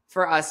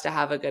for us to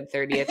have a good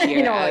 30th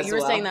year. You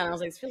were saying that and I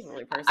was like, this feels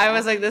really personal. I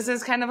was like, this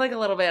is kind of like a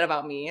little bit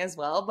about me as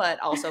well, but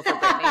also for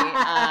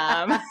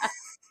Brittany.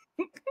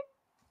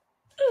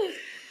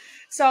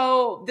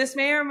 So this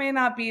may or may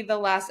not be the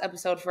last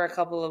episode for a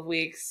couple of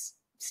weeks.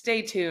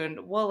 Stay tuned.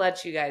 We'll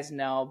let you guys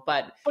know.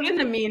 But in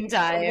the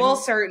meantime, we'll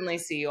certainly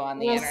see you on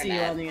the internet. We'll see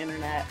you on the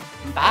internet.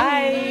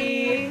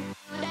 Bye.